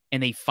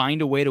 and they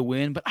find a way to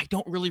win, but I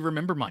don't really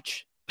remember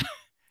much.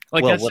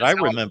 Well, what I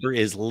remember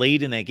is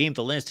late in that game,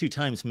 the last two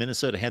times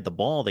Minnesota had the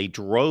ball, they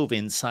drove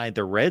inside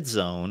the red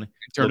zone.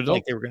 Turned it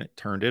like they were going to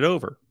turn it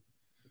over.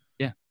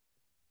 Yeah.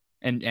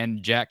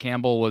 And Jack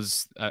Campbell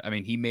was,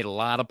 he made a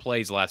lot of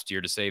plays last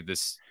year to save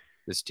this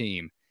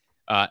team.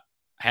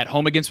 At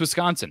home against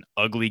Wisconsin,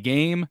 ugly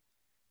game.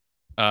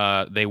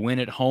 They win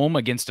at home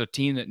against a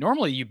team that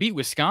normally you beat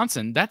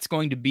Wisconsin. That's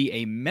going to be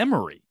a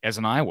memory as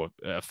an Iowa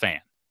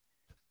fan.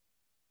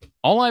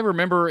 All I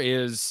remember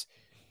is,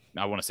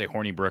 I want to say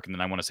Hornibrook, and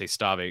then I want to say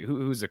Stave.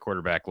 Who's the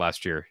quarterback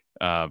last year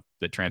that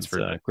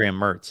transferred? Graham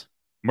Mertz.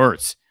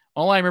 Mertz.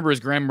 All I remember is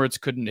Graham Mertz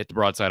couldn't hit the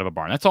broadside of a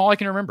barn. That's all I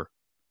can remember.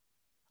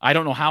 I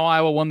don't know how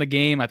Iowa won the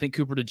game. I think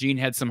Cooper DeJean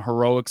had some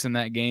heroics in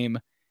that game.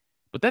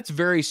 But that's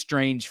very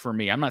strange for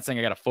me. I'm not saying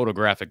I got a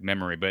photographic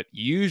memory, but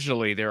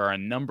usually there are a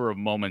number of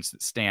moments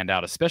that stand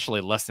out,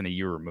 especially less than a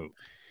year removed.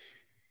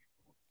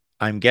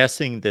 I'm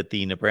guessing that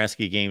the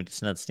Nebraska game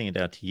does not stand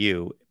out to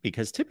you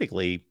because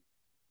typically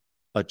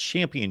a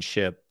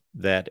championship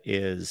that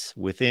is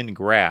within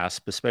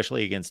grasp,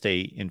 especially against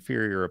a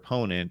inferior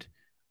opponent,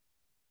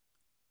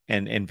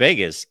 and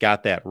Vegas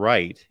got that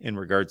right in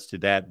regards to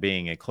that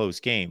being a close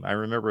game. I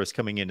remember us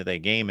coming into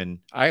that game, and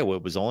Iowa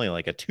was only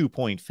like a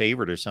 2-point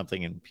favorite or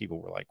something, and people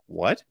were like,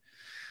 what?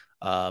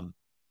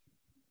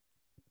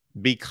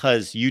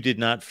 Because you did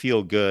not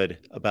feel good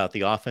about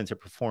the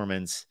offensive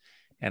performance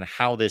and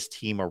how this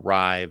team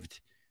arrived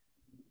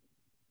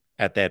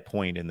at that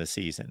point in the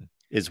season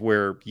is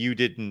where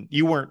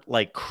you weren't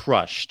like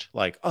crushed,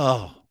 like,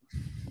 oh,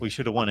 we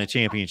should have won a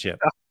championship.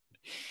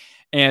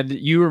 And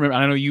you remember,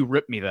 I know you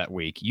ripped me that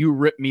week. You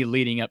ripped me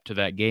leading up to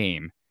that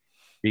game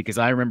because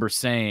I remember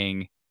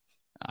saying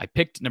I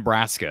picked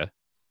Nebraska,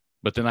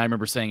 but then I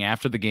remember saying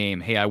after the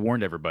game, hey, I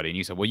warned everybody. And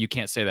you said, well, you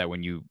can't say that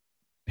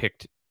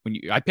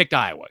I picked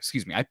Iowa.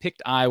 Excuse me. I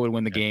picked Iowa to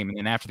win the game. And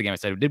then after the game, I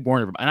said, I did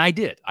warn everybody. And I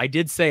did. I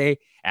did say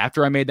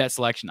after I made that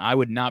selection, I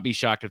would not be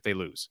shocked if they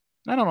lose.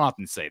 And I don't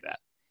often say that.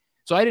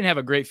 So I didn't have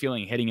a great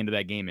feeling heading into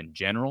that game in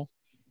general.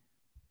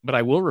 But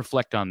I will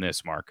reflect on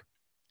this, Mark.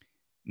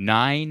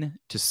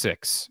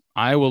 9-6.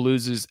 Iowa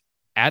loses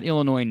at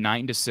Illinois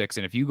 9-6.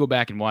 And if you go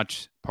back and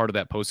watch part of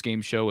that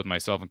post-game show with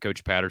myself and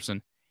Coach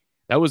Patterson,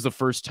 that was the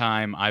first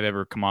time I've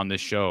ever come on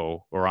this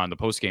show or on the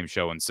post-game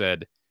show and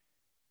said,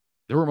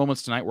 there were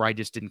moments tonight where I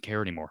just didn't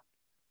care anymore.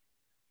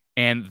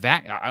 And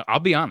that,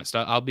 I'll be honest,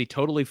 I'll be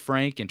totally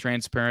frank and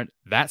transparent.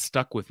 That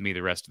stuck with me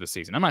the rest of the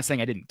season. I'm not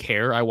saying I didn't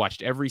care. I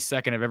watched every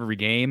second of every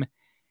game,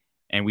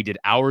 and we did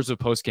hours of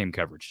post-game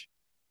coverage.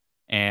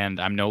 And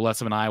I'm no less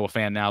of an Iowa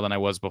fan now than I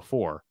was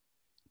before.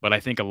 But I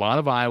think a lot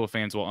of Iowa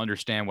fans will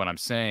understand what I'm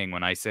saying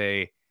when I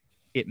say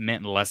it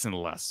meant less and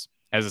less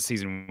as the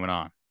season went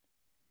on.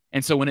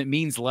 And so when it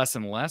means less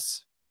and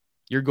less,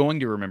 you're going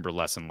to remember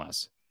less and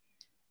less.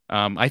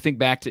 I think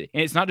back to,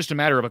 and it's not just a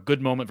matter of a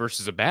good moment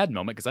versus a bad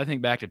moment, because I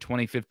think back to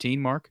 2015,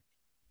 Mark.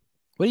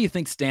 What do you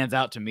think stands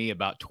out to me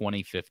about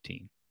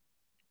 2015?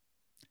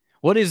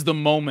 What is the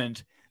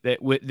moment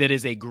that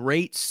is a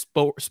great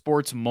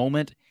sports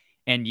moment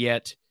and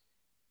yet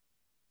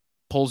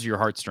pulls your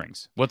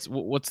heartstrings?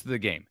 What's the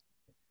game?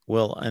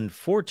 Well,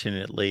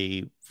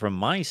 unfortunately, from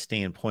my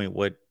standpoint,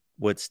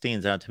 what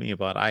stands out to me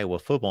about Iowa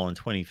football in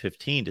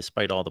 2015,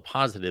 despite all the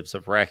positives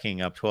of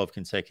racking up 12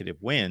 consecutive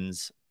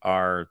wins,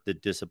 are the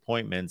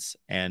disappointments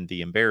and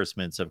the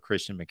embarrassments of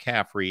Christian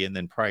McCaffrey. And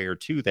then prior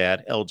to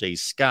that, LJ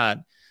Scott,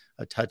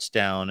 a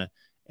touchdown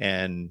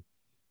and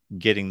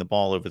getting the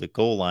ball over the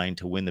goal line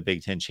to win the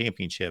Big Ten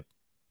championship.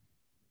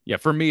 Yeah,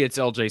 for me, it's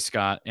LJ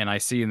Scott. And I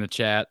see in the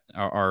chat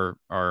our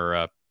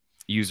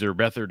user,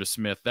 Bether to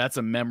Smith, that's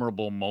a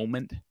memorable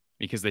moment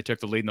because they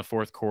took the lead in the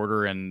fourth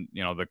quarter and,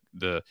 you know,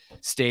 the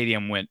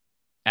stadium went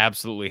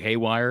absolutely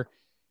haywire.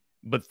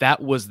 But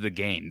that was the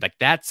game. Like,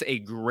 that's a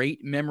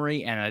great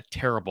memory and a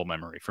terrible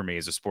memory for me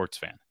as a sports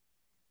fan.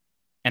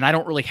 And I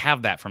don't really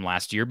have that from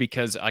last year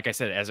because, like I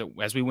said,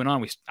 as we went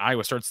on,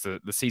 Iowa starts the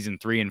season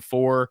 3 and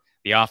 4.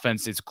 The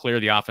offense, it's clear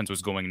the offense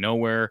was going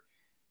nowhere.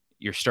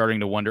 You're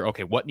starting to wonder,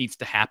 okay, what needs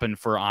to happen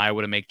for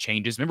Iowa to make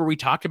changes? Remember, we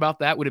talked about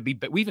that. We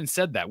even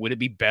said that. Would it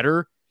be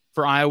better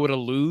for Iowa to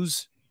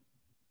lose?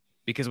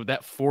 Because with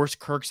that forced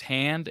Kirk's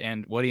hand,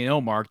 and what do you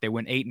know, Mark? They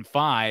went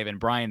 8-5,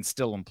 and Brian's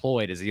still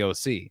employed as the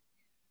OC.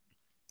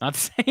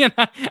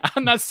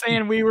 I'm not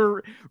saying we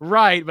were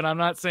right, but I'm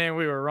not saying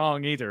we were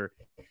wrong either.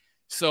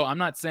 So I'm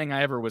not saying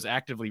I ever was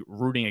actively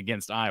rooting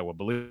against Iowa.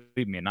 Believe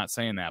me, I'm not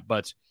saying that.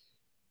 But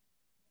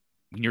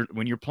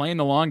when you're playing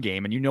the long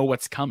game and you know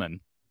what's coming,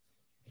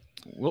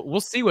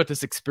 we'll see what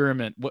this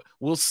experiment.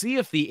 We'll see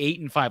if the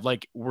 8-5,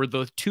 like, were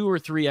the 2 or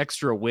 3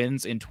 extra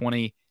wins in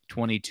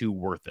 2022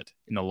 worth it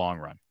in the long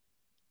run?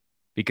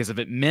 Because if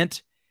it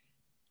meant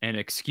an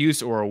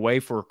excuse or a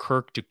way for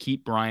Kirk to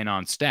keep Brian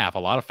on staff, a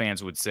lot of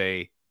fans would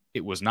say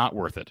it was not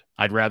worth it.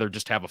 I'd rather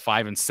just have a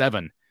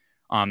 5-7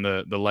 on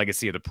the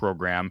legacy of the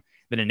program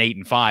than an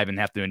 8-5 and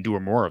have to endure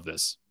more of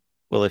this.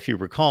 Well, if you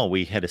recall,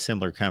 we had a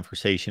similar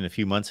conversation a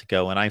few months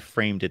ago, and I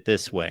framed it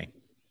this way.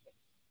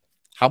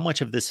 How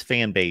much of this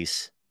fan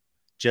base,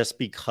 just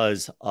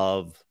because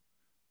of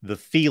the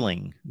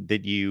feeling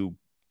that you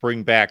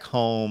bring back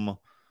home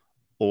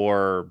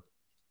or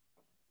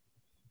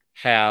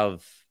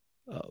have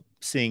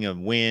seeing a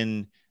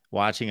win,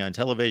 watching on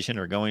television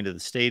or going to the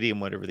stadium,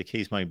 whatever the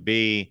case might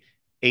be,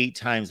 8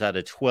 times out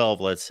of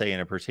 12, let's say, in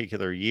a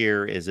particular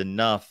year is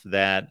enough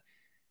that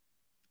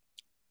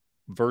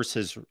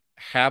versus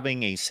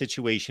having a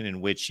situation in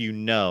which you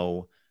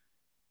know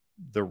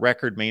the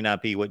record may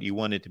not be what you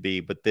want it to be,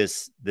 but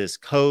this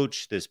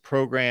coach, this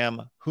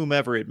program,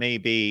 whomever it may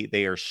be,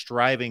 they are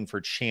striving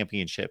for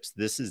championships.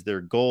 This is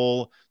their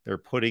goal. They're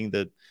putting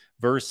the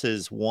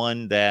versus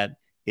one that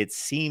it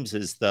seems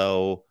as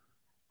though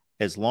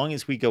as long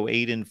as we go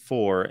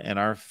 8-4 and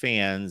our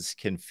fans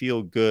can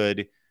feel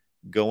good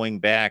going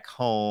back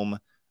home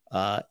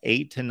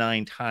 8 to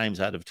 9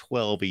 times out of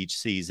 12 each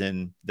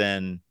season,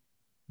 then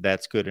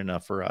that's good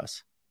enough for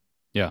us.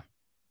 Yeah.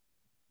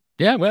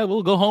 Yeah, well,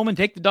 we'll go home and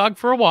take the dog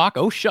for a walk.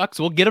 Oh, shucks,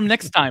 we'll get him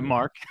next time,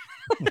 Mark.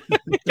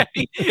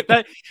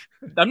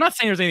 I'm not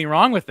saying there's anything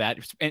wrong with that.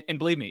 And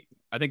believe me,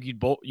 I think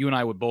you and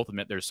I would both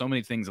admit there's so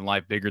many things in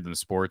life bigger than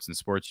sports, and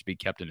sports should be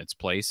kept in its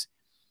place.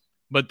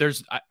 But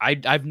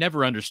I've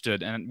never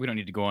understood, and we don't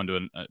need to go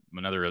into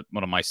another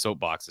one of my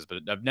soapboxes,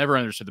 but I've never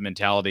understood the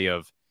mentality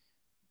of,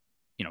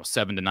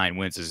 7 to 9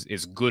 wins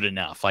is good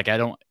enough. Like, I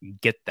don't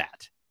get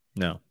that.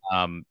 No.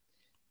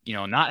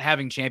 Not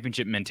having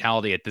championship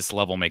mentality at this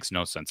level makes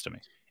no sense to me.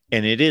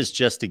 And it is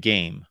just a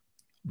game.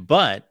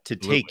 But to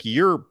take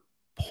your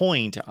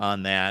point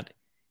on that,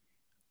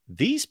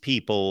 these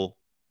people,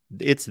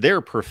 it's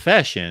their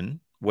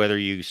profession, whether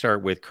you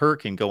start with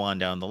Kirk and go on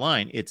down the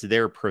line, it's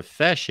their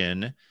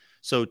profession.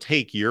 So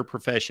take your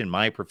profession,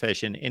 my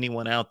profession,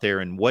 anyone out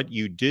there, and what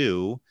you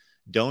do.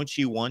 Don't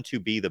you want to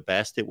be the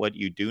best at what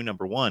you do?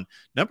 Number one.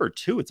 Number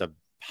two, it's a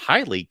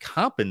highly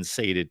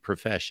compensated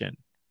profession.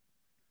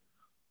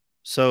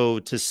 So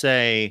to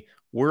say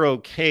we're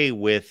okay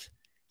with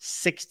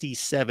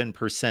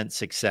 67%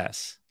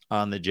 success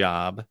on the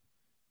job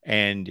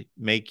and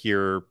make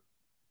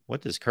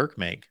what does Kirk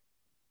make?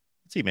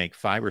 What's he make?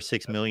 5 or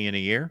 6 million a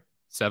year?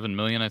 7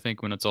 million, I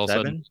think, when it's all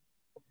said.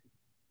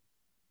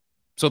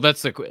 So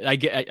that's I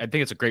think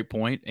it's a great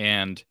point,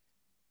 and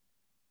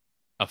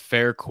a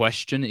fair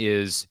question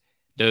is,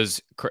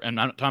 I'm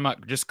not talking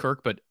about just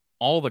Kirk, but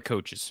all the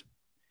coaches,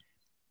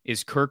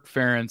 is Kirk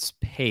Ferentz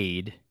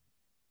paid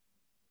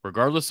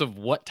regardless of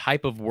what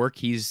type of work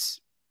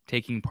he's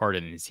taking part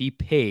in, is he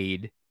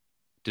paid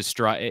to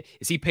strive?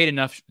 Is he paid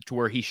enough to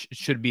where he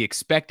should be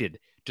expected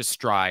to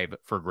strive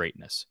for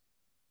greatness?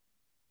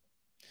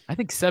 I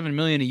think $7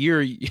 million a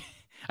year.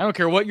 I don't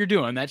care what you're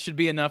doing. That should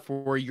be enough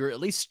where you're at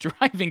least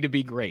striving to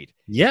be great.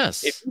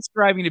 Yes. If you're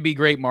striving to be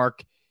great,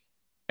 Mark,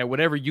 at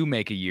whatever you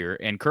make a year,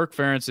 and Kirk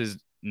Ferentz is,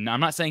 I'm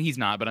not saying he's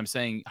not, but I'm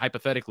saying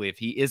hypothetically, if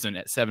he isn't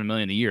at $7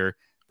 million a year,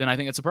 then I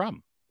think it's a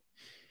problem.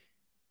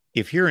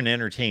 If you're an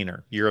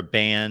entertainer, you're a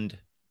band,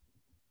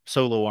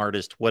 solo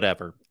artist,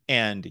 whatever,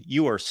 and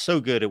you are so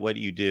good at what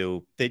you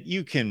do that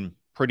you can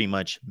pretty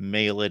much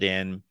mail it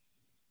in.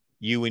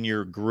 You and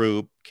your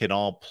group can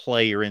all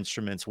play your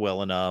instruments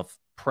well enough,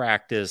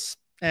 practice,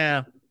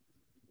 get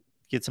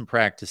some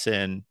practice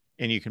in,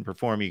 and you can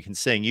perform, you can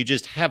sing. You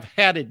just have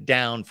had it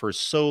down for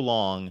so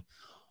long,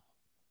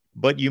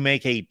 but you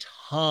make a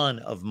ton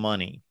of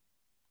money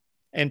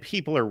and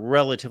people are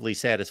relatively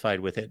satisfied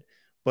with it.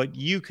 But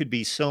you could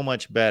be so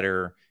much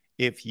better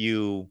if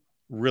you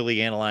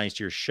really analyzed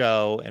your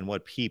show and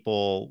what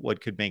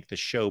could make the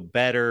show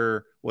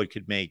better, what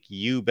could make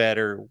you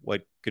better,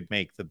 what could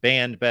make the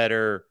band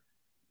better.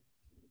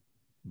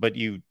 But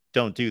you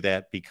don't do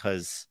that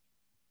because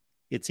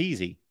it's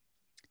easy.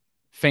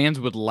 Fans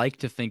would like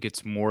to think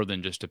it's more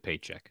than just a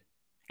paycheck.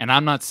 And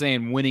I'm not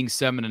saying winning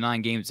 7 to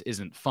 9 games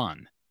isn't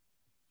fun.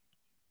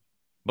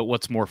 But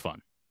what's more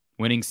fun?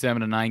 Winning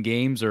 7 to 9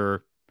 games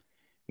or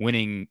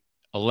winning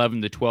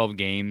 11 to 12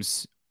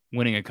 games,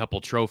 winning a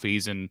couple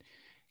trophies and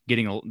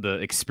getting the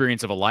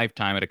experience of a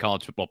lifetime at a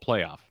college football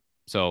playoff?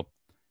 So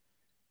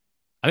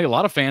I think a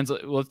lot of fans,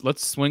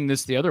 let's swing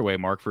this the other way,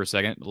 Mark, for a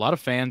second. A lot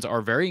of fans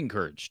are very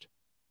encouraged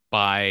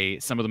by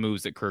some of the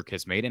moves that Kirk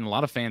has made. And a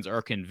lot of fans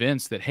are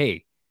convinced that,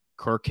 hey,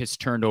 Kirk has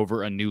turned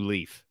over a new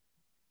leaf.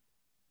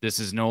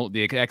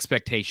 The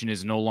expectation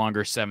is no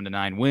longer 7 to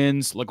 9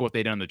 wins. Look what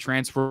they've done in the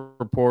transfer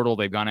portal.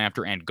 They've gone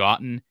after and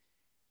gotten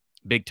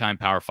big time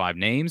Power 5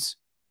 names.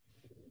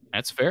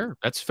 That's fair.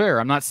 That's fair.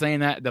 I'm not saying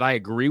that I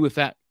agree with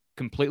that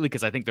completely,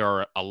 because I think there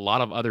are a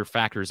lot of other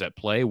factors at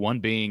play. One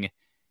being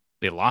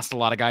they lost a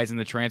lot of guys in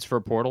the transfer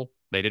portal.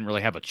 They didn't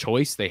really have a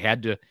choice. They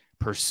had to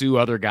pursue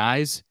other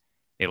guys.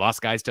 They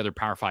lost guys to other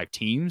Power 5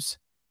 teams.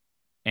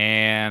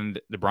 And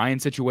the Brian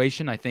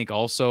situation, I think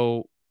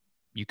also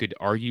you could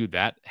argue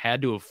that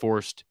had to have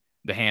forced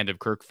the hand of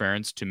Kirk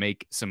Ferentz to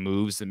make some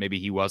moves that maybe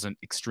he wasn't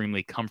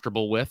extremely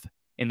comfortable with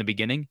in the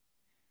beginning.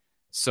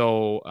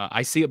 So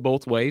I see it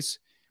both ways.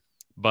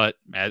 But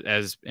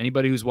as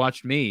anybody who's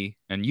watched me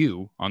and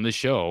you on this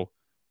show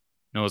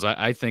knows,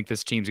 I think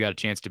this team's got a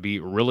chance to be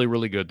really,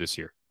 really good this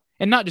year.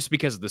 And not just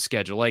because of the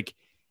schedule. Like,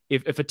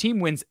 if a team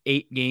wins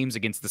 8 games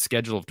against the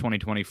schedule of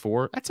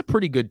 2024, that's a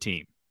pretty good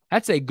team.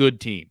 That's a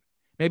good team.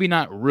 Maybe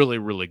not really,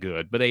 really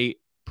good, but a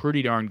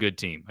pretty darn good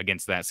team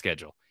against that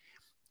schedule.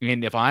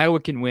 And if Iowa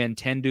can win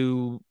 10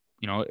 to,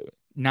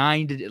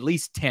 9 to at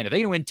least 10, if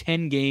they can win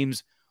 10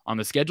 games on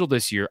the schedule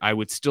this year, I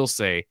would still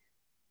say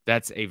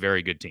that's a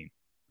very good team.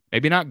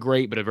 Maybe not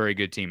great, but a very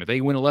good team. If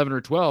they win 11 or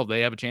 12,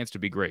 they have a chance to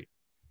be great.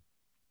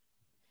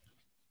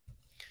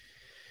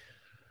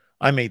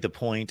 I made the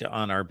point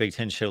on our Big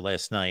Ten show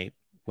last night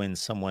when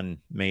someone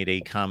made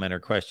a comment or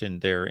question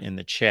there in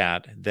the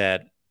chat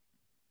that,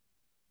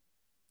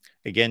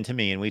 again, to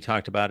me, and we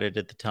talked about it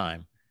at the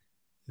time,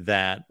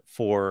 that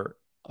for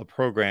a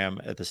program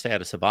at the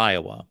status of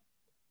Iowa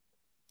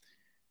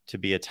to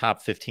be a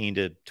top 15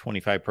 to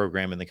 25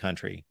 program in the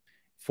country,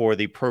 for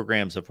the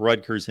programs of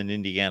Rutgers and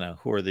Indiana,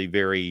 who are the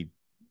very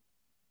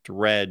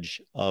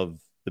dredge of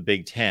the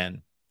Big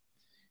Ten,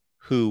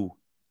 who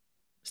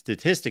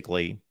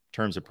statistically, in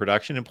terms of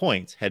production and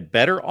points, had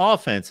better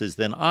offenses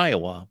than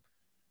Iowa,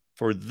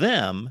 for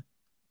them,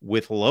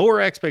 with lower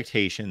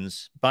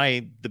expectations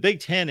by the Big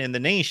Ten and the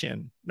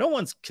nation, no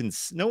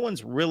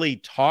one's really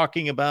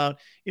talking about,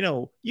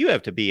 you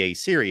have to be a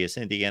serious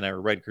Indiana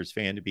or Rutgers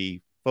fan to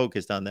be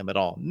focused on them at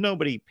all.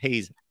 Nobody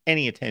pays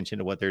any attention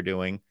to what they're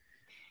doing.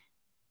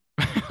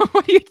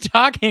 What are you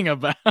talking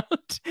about?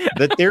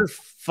 That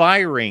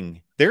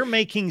they're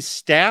making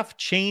staff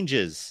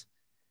changes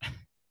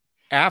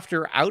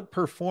after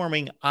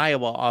outperforming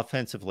Iowa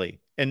offensively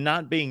and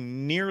not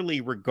being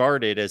nearly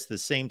regarded as the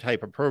same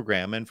type of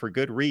program, and for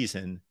good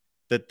reason,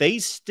 that they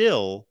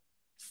still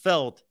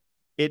felt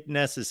it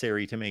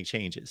necessary to make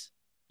changes.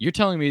 You're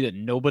telling me that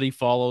nobody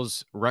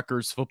follows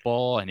Rutgers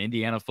football and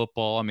Indiana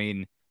football? I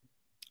mean,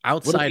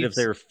 outside of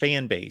their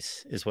fan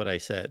base is what I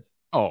said.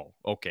 Oh,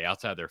 okay.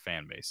 Outside their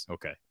fan base.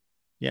 Okay.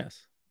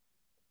 Yes.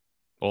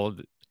 Well,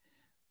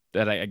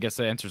 that I guess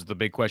that answers the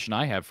big question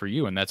I have for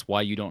you, and that's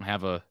why you don't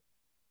have a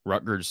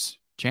Rutgers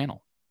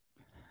channel.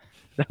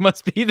 That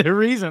must be the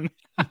reason.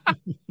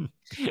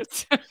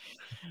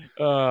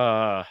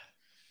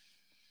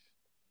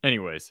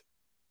 Anyways.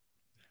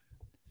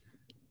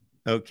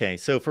 Okay,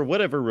 so for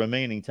whatever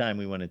remaining time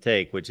we want to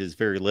take, which is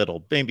very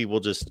little, maybe we'll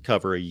just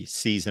cover a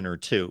season or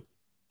two.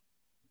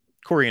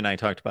 Corey and I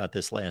talked about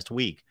this last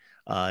week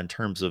in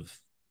terms of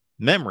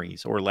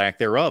memories or lack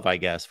thereof, I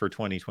guess, for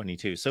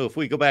 2022. So if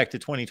we go back to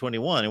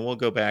 2021, and we'll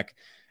go back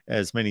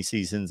as many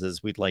seasons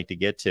as we'd like to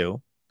get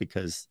to,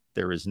 because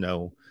there is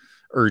no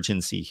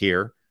urgency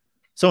here.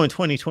 So in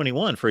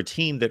 2021, for a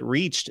team that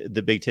reached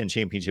the Big Ten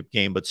championship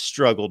game but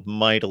struggled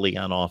mightily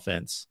on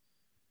offense,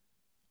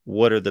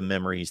 what are the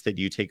memories that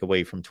you take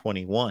away from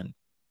 21?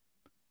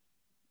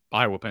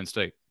 Iowa, Penn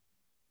State,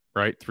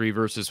 right? 3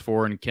 versus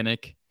 4 in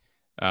Kinnick.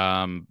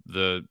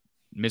 The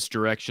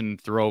misdirection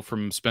throw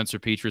from Spencer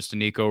Petras to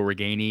Nico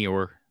Ragaini,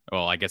 or,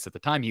 well, I guess at the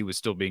time he was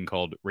still being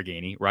called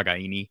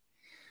Ragaini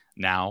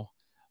now.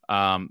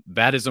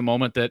 That is a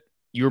moment that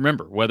you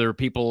remember, whether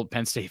people,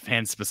 Penn State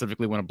fans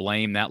specifically, want to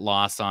blame that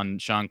loss on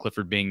Sean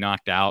Clifford being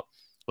knocked out.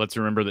 Let's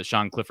remember that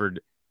Sean Clifford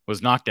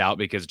was knocked out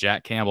because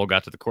Jack Campbell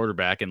got to the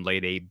quarterback and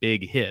laid a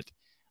big hit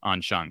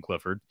on Sean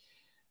Clifford.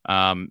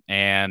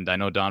 And I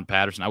know Don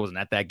Patterson, I wasn't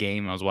at that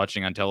game. I was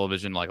watching on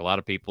television like a lot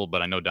of people,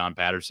 but I know Don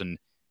Patterson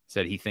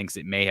said he thinks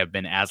it may have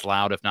been as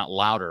loud, if not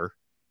louder,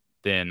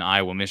 than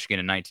Iowa, Michigan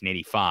in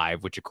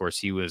 1985, which of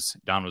course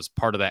Don was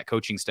part of that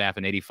coaching staff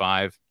in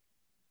 85.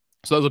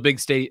 So that was a big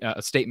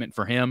statement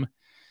for him.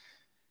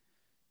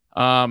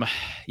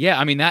 Yeah,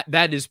 I mean,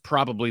 that is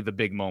probably the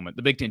big moment.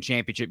 The Big Ten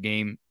championship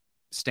game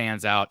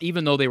stands out.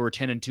 Even though they were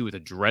 10-2 with a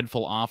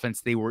dreadful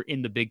offense, they were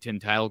in the Big Ten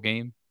title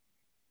game.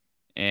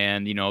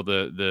 And, you know,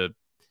 the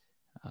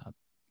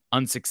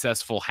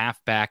unsuccessful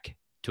halfback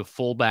to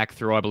fullback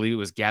throw, I believe it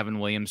was Gavin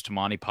Williams to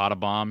Monty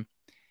Pottebaum.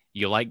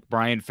 You like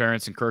Brian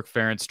Ferentz and Kirk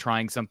Ferentz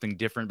trying something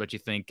different, but you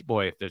think,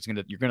 boy, if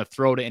you're going to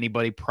throw to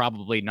anybody,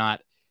 probably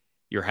not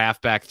your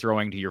halfback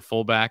throwing to your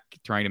fullback,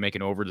 trying to make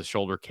an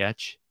over-the-shoulder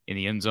catch in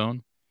the end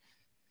zone.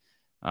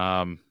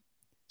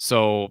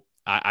 So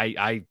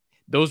I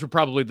those were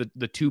probably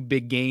the two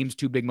big games,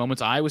 two big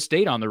moments. Iowa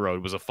State on the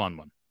road was a fun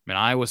one. I mean,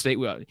 Iowa State,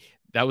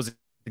 that was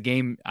the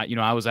game. You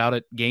know, I was out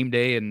at game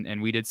day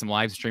and we did some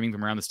live streaming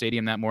from around the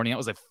stadium that morning. That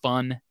was a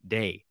fun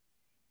day.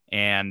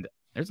 And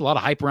there's a lot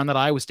of hype around that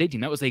Iowa State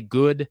team. That was a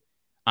good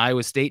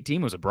Iowa State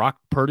team. It was a Brock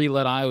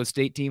Purdy-led Iowa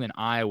State team, and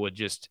Iowa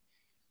just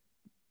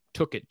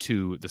took it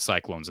to the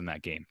Cyclones in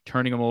that game,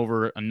 turning them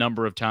over a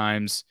number of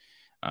times.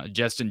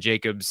 Justin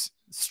Jacobs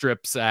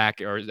strip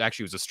sack, or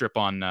actually it was a strip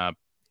on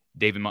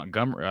David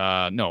Montgomery.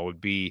 No,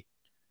 would it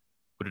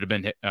have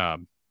been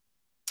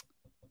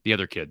the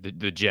other kid,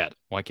 the Jet?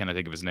 Why can't I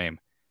think of his name?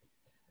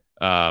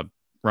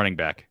 Running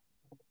back.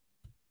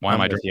 Why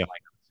am I drawing?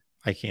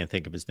 I can't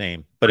think of his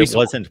name, but Brees it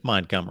wasn't Hall.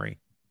 Montgomery.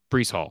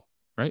 Brees Hall,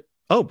 right?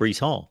 Oh, Brees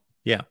Hall.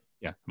 Yeah.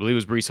 Yeah. I believe it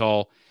was Brees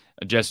Hall.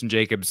 Justin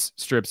Jacobs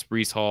strips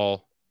Brees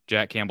Hall.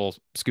 Jack Campbell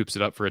scoops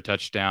it up for a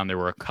touchdown. There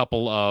were a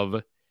couple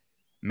of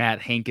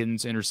Matt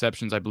Hankins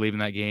interceptions, I believe, in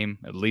that game,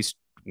 at least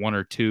one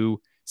or two.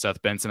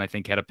 Seth Benson, I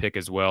think, had a pick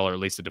as well, or at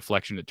least a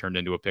deflection that turned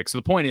into a pick. So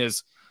the point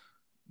is,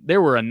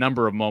 there were a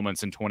number of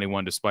moments in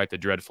 21, despite the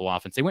dreadful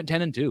offense. They went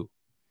 10-2.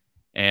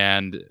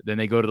 And then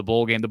they go to the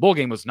bowl game. The bowl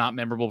game was not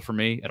memorable for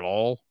me at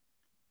all.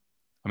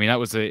 I mean, that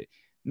was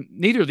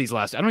neither of these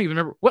last. I don't even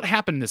remember what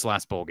happened in this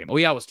last bowl game. Oh,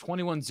 yeah, it was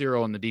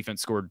 21-0, and the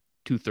defense scored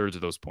 2/3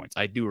 of those points.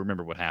 I do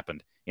remember what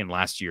happened in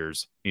last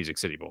year's Music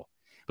City Bowl.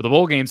 But the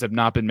bowl games have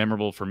not been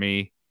memorable for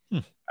me.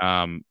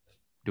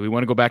 Do we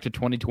want to go back to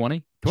 2020?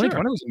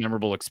 2020 was a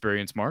memorable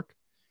experience, Mark.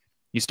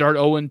 You start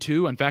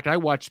 0-2. In fact, I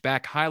watched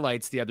back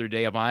highlights the other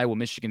day of Iowa,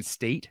 Michigan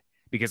State,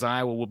 because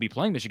Iowa will be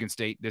playing Michigan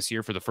State this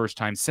year for the first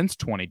time since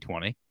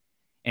 2020.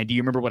 And do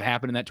you remember what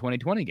happened in that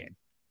 2020 game?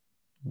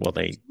 Well,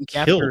 they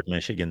killed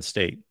Michigan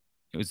State.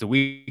 It was the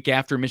week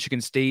after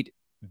Michigan State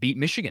beat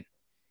Michigan.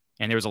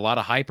 And there was a lot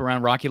of hype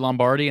around Rocky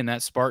Lombardi and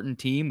that Spartan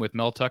team with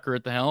Mel Tucker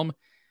at the helm.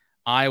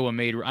 Iowa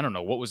made, I don't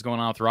know what was going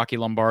on with Rocky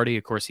Lombardi.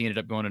 Of course, he ended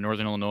up going to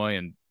Northern Illinois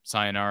and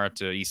sayonara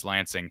to East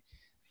Lansing.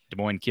 Des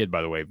Moines kid,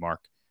 by the way,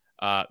 Mark.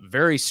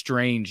 Very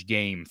strange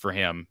game for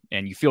him.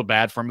 And you feel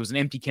bad for him. It was an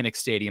empty Kinnick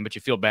Stadium, but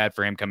you feel bad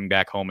for him coming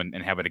back home and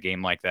having a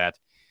game like that.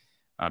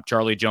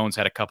 Charlie Jones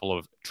had a couple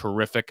of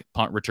terrific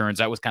punt returns.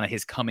 That was kind of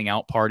his coming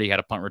out party. He had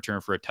a punt return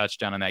for a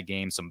touchdown in that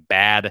game. Some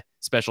bad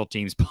special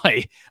teams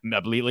play. I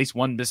believe at least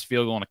one missed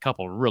field goal and a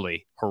couple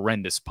really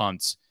horrendous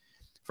punts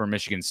for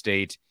Michigan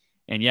State.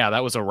 And yeah,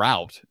 that was a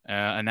rout.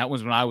 And that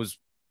was when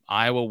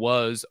Iowa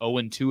was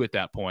 0-2 at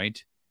that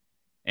point,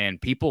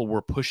 and people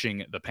were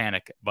pushing the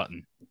panic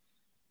button.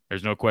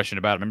 There's no question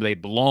about it. Remember,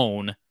 they'd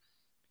blown,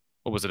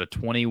 what was it, a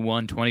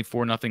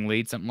 21-24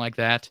 lead, something like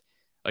that,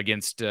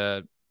 against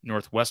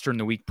Northwestern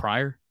the week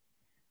prior.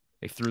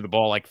 They threw the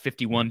ball like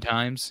 51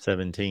 times.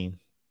 17,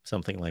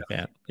 something like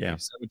that. Yeah.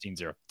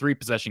 17-0.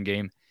 3-possession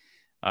game.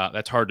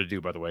 That's hard to do,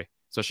 by the way,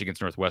 especially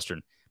against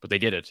Northwestern. But they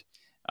did it.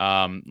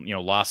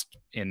 Lost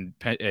in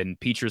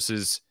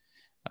Petrus's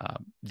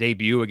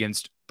debut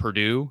against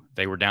Purdue.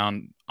 They were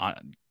down.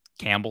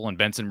 Campbell and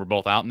Benson were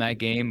both out in that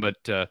game.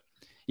 But,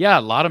 yeah,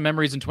 a lot of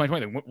memories in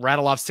 2020. They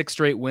rattle off 6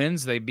 straight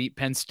wins. They beat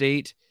Penn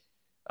State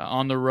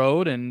on the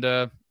road and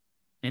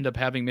end up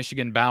having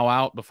Michigan bow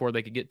out before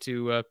they could get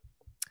to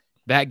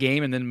that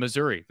game. And then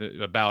Missouri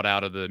bowed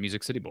out of the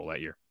Music City Bowl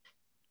that year.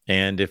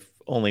 And if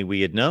only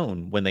we had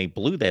known when they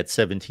blew that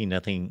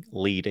 17-0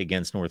 lead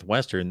against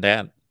Northwestern,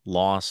 that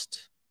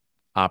lost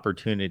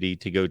opportunity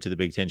to go to the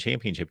Big Ten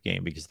championship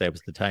game, because that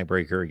was the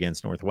tiebreaker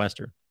against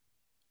Northwestern.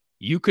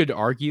 You could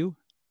argue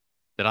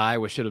that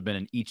Iowa should have been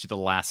in each of the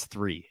last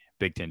 3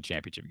 Big Ten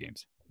championship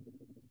games.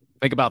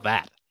 Think about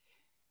that.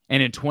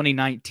 And in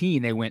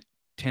 2019, they went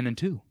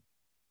 10-2,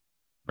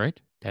 right?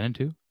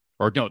 10-2,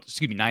 or no,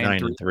 excuse me,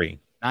 9-3.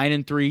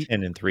 9-3,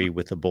 10-3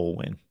 with the bowl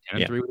win.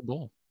 10-3 with the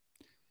bowl.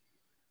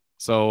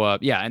 So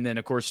yeah, and then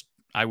of course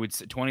I would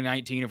say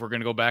 2019. If we're going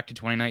to go back to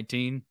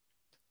 2019,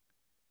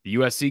 the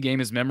USC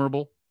game is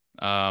memorable.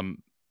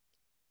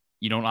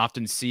 You don't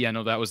often see. I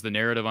know that was the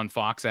narrative on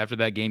Fox after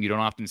that game. You don't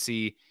often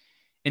see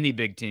any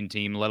Big Ten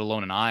team, let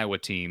alone an Iowa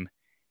team,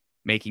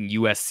 making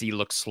USC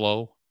look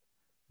slow.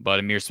 But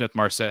Amir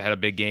Smith-Marset had a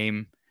big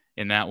game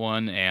in that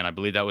one, and I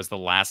believe that was the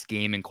last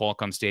game in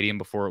Qualcomm Stadium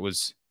before it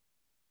was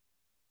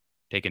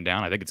taken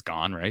down. I think it's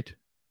gone, right?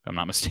 If I'm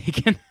not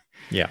mistaken.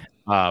 Yeah.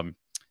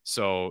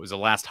 So it was the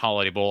last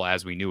Holiday Bowl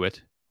as we knew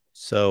it.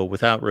 So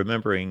without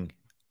remembering,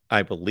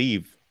 I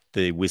believe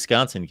the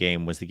Wisconsin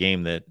game was the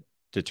game that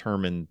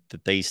determined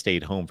that they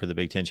stayed home for the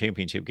Big Ten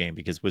championship game,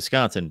 because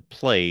Wisconsin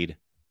played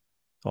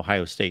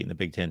Ohio State in the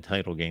Big Ten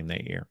title game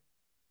that year.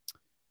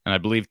 And I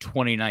believe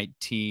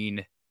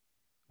 2019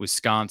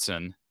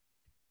 Wisconsin.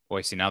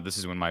 Boy, see, now this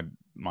is when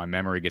my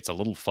memory gets a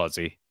little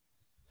fuzzy.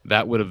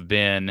 That would have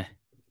been,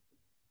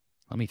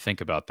 let me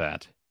think about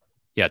that.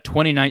 Yeah,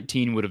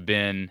 2019 would have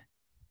been,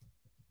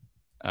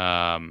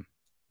 yeah,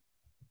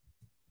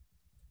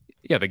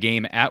 the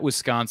game at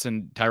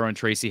Wisconsin. Tyrone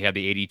Tracy had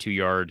the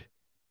 82-yard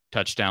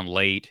touchdown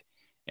late,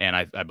 and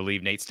I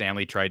believe Nate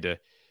Stanley tried to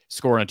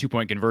score on a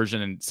 2-point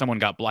conversion, and someone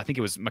got blocked. I think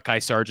it was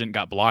Mekhi Sargent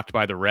got blocked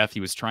by the ref. He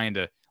was trying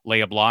to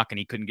lay a block, and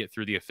he couldn't get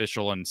through the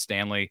official, and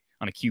Stanley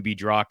on a QB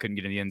draw couldn't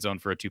get in the end zone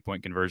for a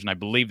 2-point conversion. I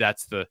believe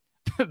that's the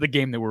the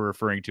game that we're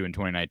referring to in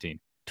 2019.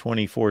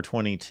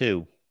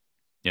 24-22.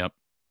 Yep.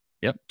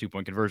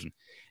 2-point conversion.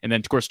 And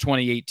then, of course,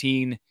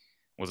 2018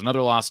 was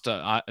another loss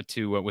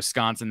to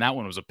Wisconsin. That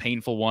one was a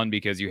painful one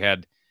because you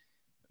had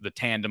the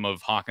tandem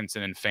of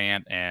Hawkinson and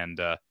Fant,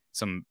 and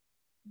some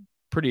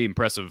pretty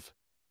impressive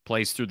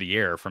plays through the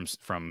air from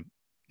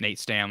Nate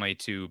Stanley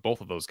to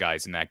both of those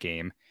guys in that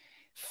game.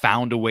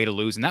 Found a way to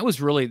lose. And that was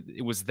really,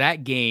 it was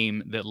that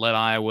game that led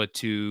Iowa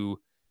to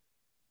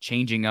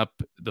changing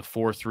up the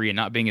 4-3 and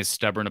not being as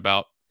stubborn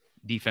about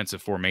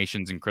defensive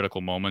formations in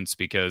critical moments,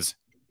 because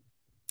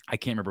I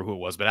can't remember who it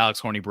was, but Alex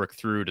Hornibrook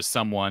threw to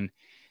someone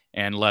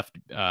and left,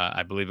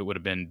 I believe it would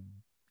have been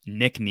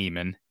Nick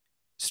Neiman,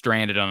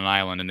 stranded on an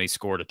island, and they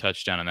scored a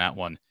touchdown in that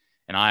one.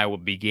 And Iowa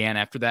began,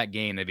 after that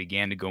game, they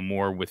began to go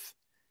more with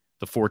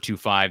the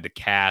 4-2-5, the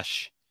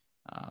cash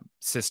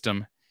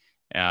system.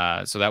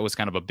 So that was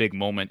kind of a big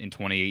moment in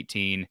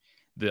 2018.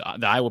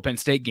 The Iowa-Penn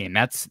State game,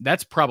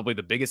 that's probably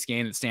the biggest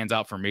game that stands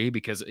out for me,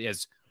 because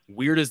as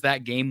weird as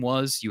that game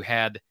was, you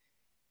had,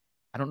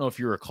 I don't know if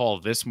you recall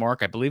this,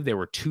 Mark, I believe there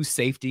were 2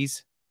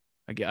 safeties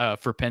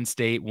for Penn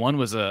State. One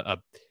was I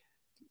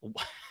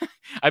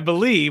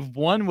believe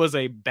one was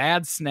a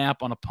bad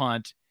snap on a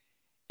punt,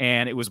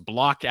 and it was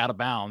blocked out of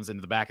bounds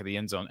into the back of the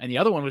end zone. And the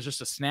other one was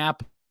just a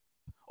snap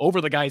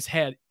over the guy's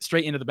head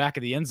straight into the back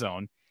of the end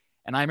zone.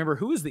 And I remember,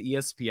 who was the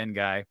ESPN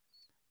guy?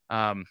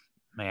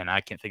 Man,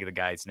 I can't think of the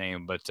guy's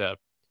name, but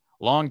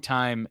long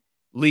time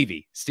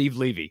Steve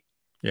Levy.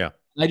 Yeah.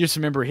 I just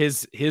remember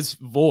his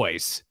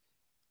voice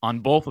on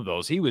both of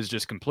those. He was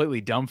just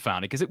completely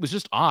dumbfounded because it was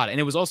just odd. And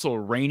it was also a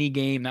rainy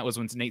game. That was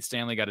when Nate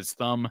Stanley got his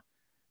thumb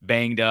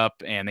banged up,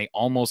 and they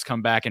almost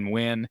come back and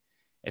win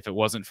if it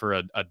wasn't for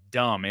a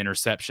dumb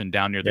interception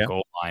down near the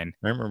goal line.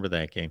 I remember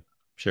that game.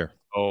 Sure.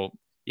 Oh,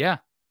 yeah.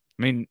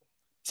 I mean,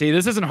 see,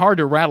 this isn't hard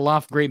to rattle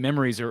off great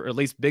memories, or at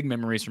least big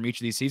memories from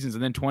each of these seasons.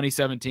 And then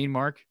 2017,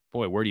 Mark,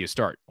 boy, where do you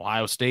start?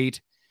 Ohio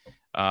State.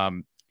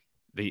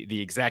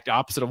 The exact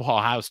opposite of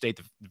Ohio State,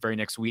 the very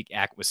next week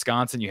at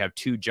Wisconsin, you have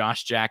 2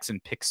 Josh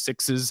Jackson pick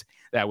sixes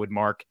that would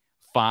mark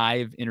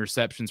 5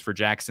 interceptions for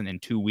Jackson in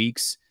 2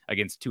 weeks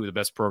against 2 of the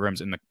best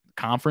programs in the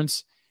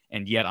conference.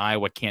 And yet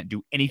Iowa can't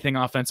do anything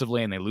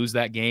offensively, and they lose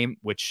that game,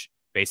 which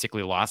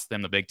basically lost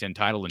them the Big Ten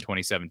title in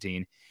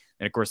 2017.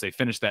 And of course, they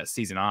finished that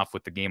season off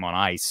with the game on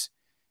ice,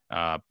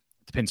 the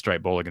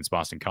Pinstripe Bowl against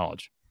Boston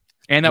College.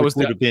 And that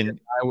would have been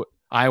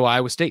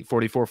Iowa State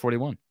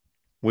 44-41.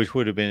 Which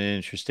would have been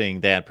interesting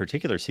that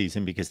particular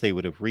season, because they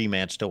would have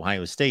rematched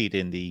Ohio State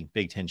in the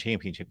Big Ten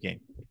championship game.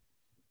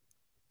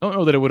 I don't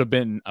know that it would have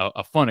been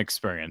a fun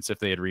experience if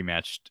they had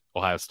rematched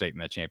Ohio State in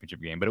that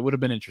championship game, but it would have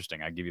been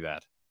interesting. I'll give you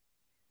that.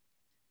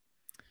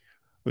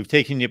 We've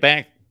taken you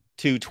back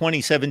to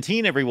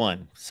 2017,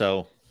 everyone.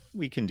 So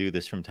we can do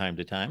this from time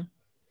to time.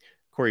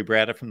 Corey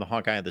Bratta from the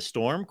Hawkeye of the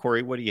Storm.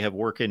 Corey, what do you have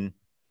working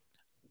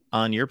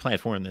on your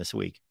platform this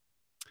week?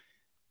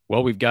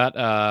 Well, we've got,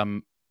 I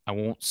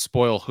won't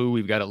spoil who.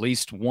 We've got at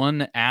least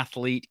one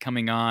athlete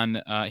coming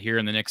on here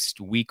in the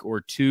next week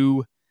or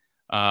two,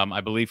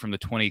 I believe from the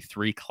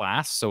 23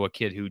 class. So a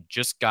kid who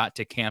just got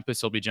to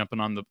campus. He'll be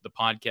jumping on the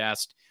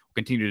podcast. We'll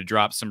continue to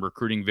drop some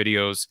recruiting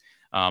videos.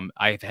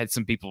 I've had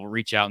some people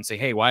reach out and say,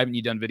 hey, why haven't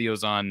you done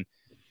videos on,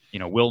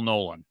 Will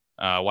Nolan?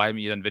 Why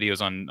haven't you done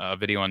videos on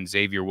video on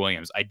Xavier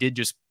Williams? I did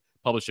just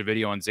publish a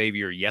video on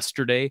Xavier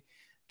yesterday.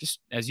 Just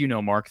as you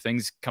know, Mark,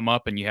 things come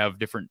up and you have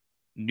different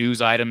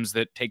news items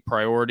that take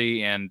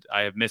priority, and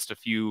I have missed a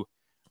few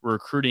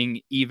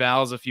recruiting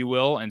evals, if you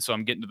will, and so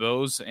I'm getting to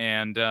those.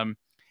 And a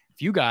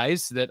few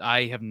guys that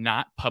I have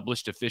not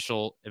published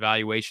official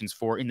evaluations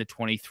for in the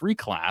 23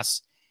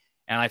 class.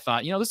 And I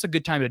thought, this is a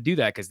good time to do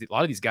that because a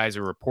lot of these guys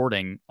are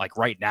reporting like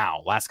right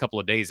now, last couple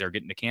of days, they're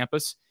getting to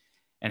campus.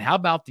 And how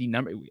about the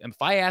number?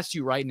 If I asked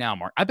you right now,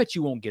 Mark, I bet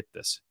you won't get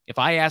this. If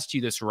I asked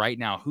you this right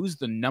now, who's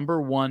the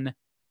number one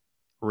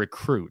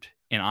recruit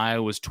in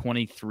Iowa's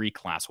 23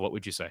 class, what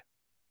would you say?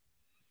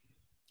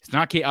 It's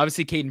not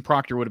obviously Caden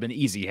Proctor would have been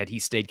easy had he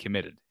stayed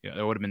committed. You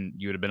would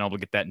have been able to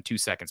get that in 2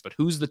 seconds. But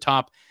who's the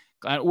top?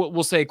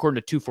 We'll say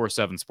according to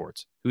 247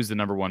 Sports, who's the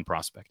number one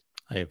prospect?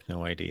 I have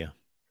no idea.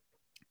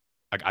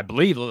 I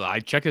believe I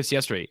checked this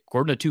yesterday.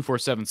 According to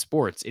 247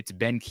 Sports, it's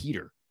Ben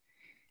Keeter,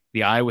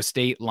 the Iowa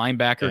State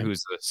linebacker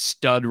who's a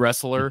stud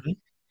wrestler.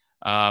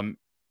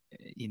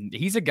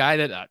 He's a guy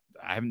that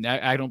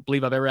I don't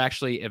believe I've ever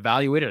actually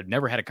evaluated. I've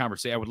never had a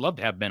conversation. I would love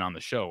to have Ben on the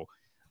show.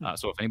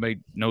 So if anybody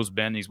knows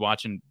Ben, he's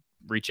watching,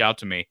 reach out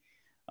to me.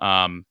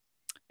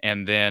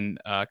 And then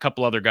a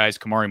couple other guys.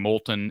 Kamari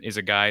Moulton is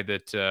a guy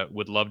that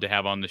would love to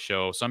have on the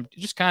show. So I'm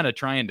just kind of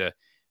trying to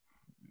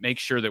make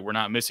sure that we're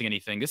not missing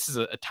anything. This is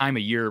a time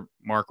of year,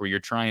 Mark, where you're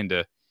trying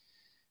to,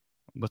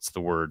 what's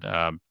the word?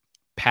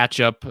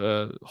 Patch up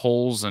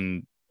holes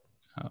and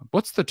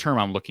what's the term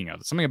I'm looking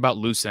at? Something about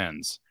loose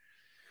ends.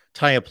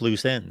 Tie up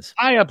loose ends.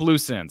 Tie up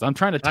loose ends. I'm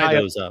trying to tie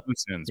those up.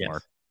 Loose ends, yes.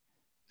 Mark.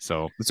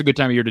 So it's a good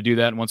time of year to do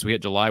that. And once we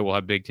hit July, we'll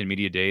have Big Ten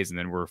Media Days, and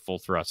then we're full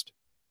thrust.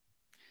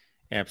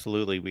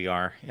 Absolutely, we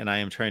are. And I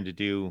am trying to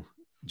do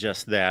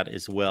just that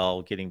as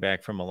well, getting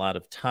back from a lot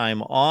of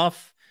time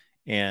off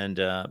and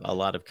a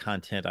lot of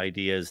content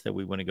ideas that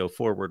we want to go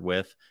forward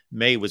with.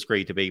 May was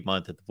great debate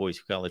month at the Voice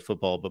of College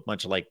Football, but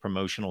much like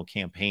promotional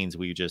campaigns,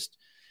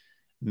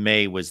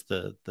 May was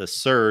the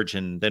surge,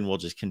 and then we'll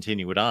just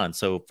continue it on.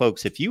 So,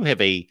 folks, if you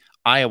have a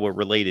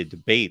Iowa-related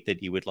debate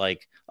that you would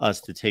like us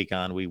to take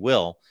on, we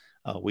will.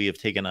 We have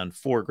taken on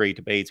 4 great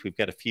debates. We've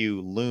got a few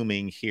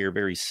looming here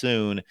very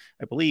soon.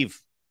 I believe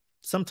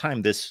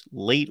sometime this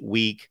late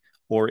week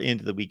or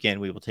into the weekend,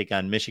 we will take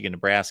on Michigan,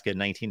 Nebraska,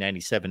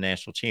 1997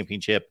 National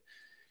Championship.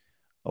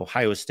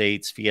 Ohio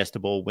State's Fiesta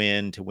Bowl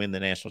win to win the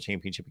national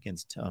championship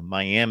against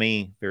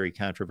Miami, very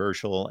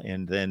controversial.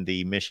 And then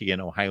the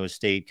Michigan-Ohio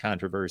State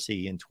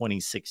controversy in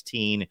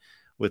 2016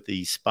 with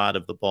the spot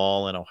of the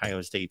ball and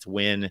Ohio State's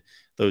win.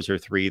 Those are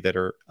 3 that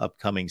are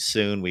upcoming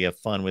soon. We have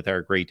fun with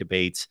our great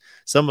debates.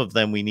 Some of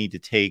them we need to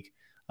take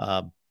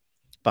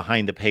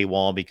behind the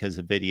paywall because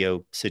of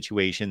video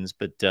situations,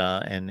 but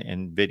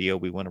and video,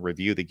 we want to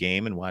review the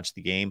game and watch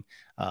the game.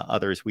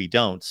 Others we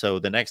don't. So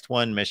the next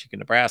one, Michigan,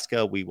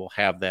 Nebraska, we will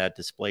have that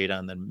displayed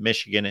on the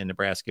Michigan and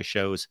Nebraska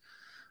shows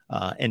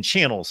and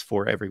channels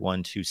for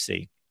everyone to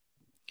see.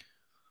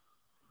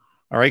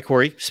 All right,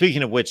 Corey,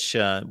 speaking of which,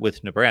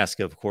 with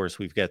Nebraska, of course,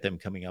 we've got them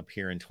coming up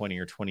here in 20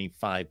 or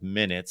 25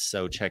 minutes.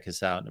 So check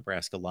us out,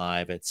 Nebraska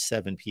Live at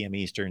 7 p.m.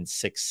 Eastern,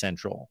 6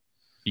 Central.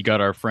 You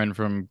got our friend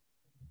from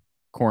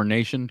Corn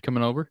Nation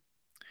coming over?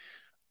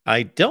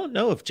 I don't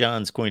know if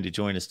John's going to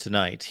join us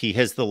tonight. He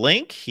has the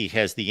link, he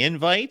has the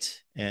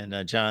invite,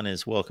 and John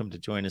is welcome to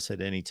join us at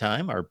any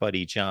time. Our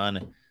buddy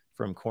John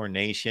from Corn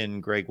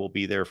Nation. Greg will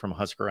be there from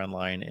Husker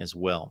Online as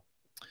well.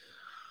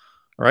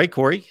 All right,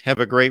 Corey, have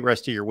a great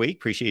rest of your week.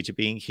 Appreciate you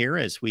being here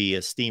as we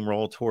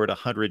steamroll toward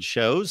 100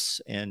 shows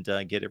and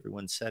get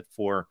everyone set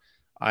for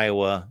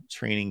Iowa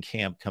training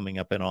camp coming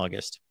up in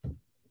August.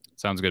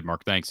 Sounds good,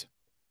 Mark. Thanks.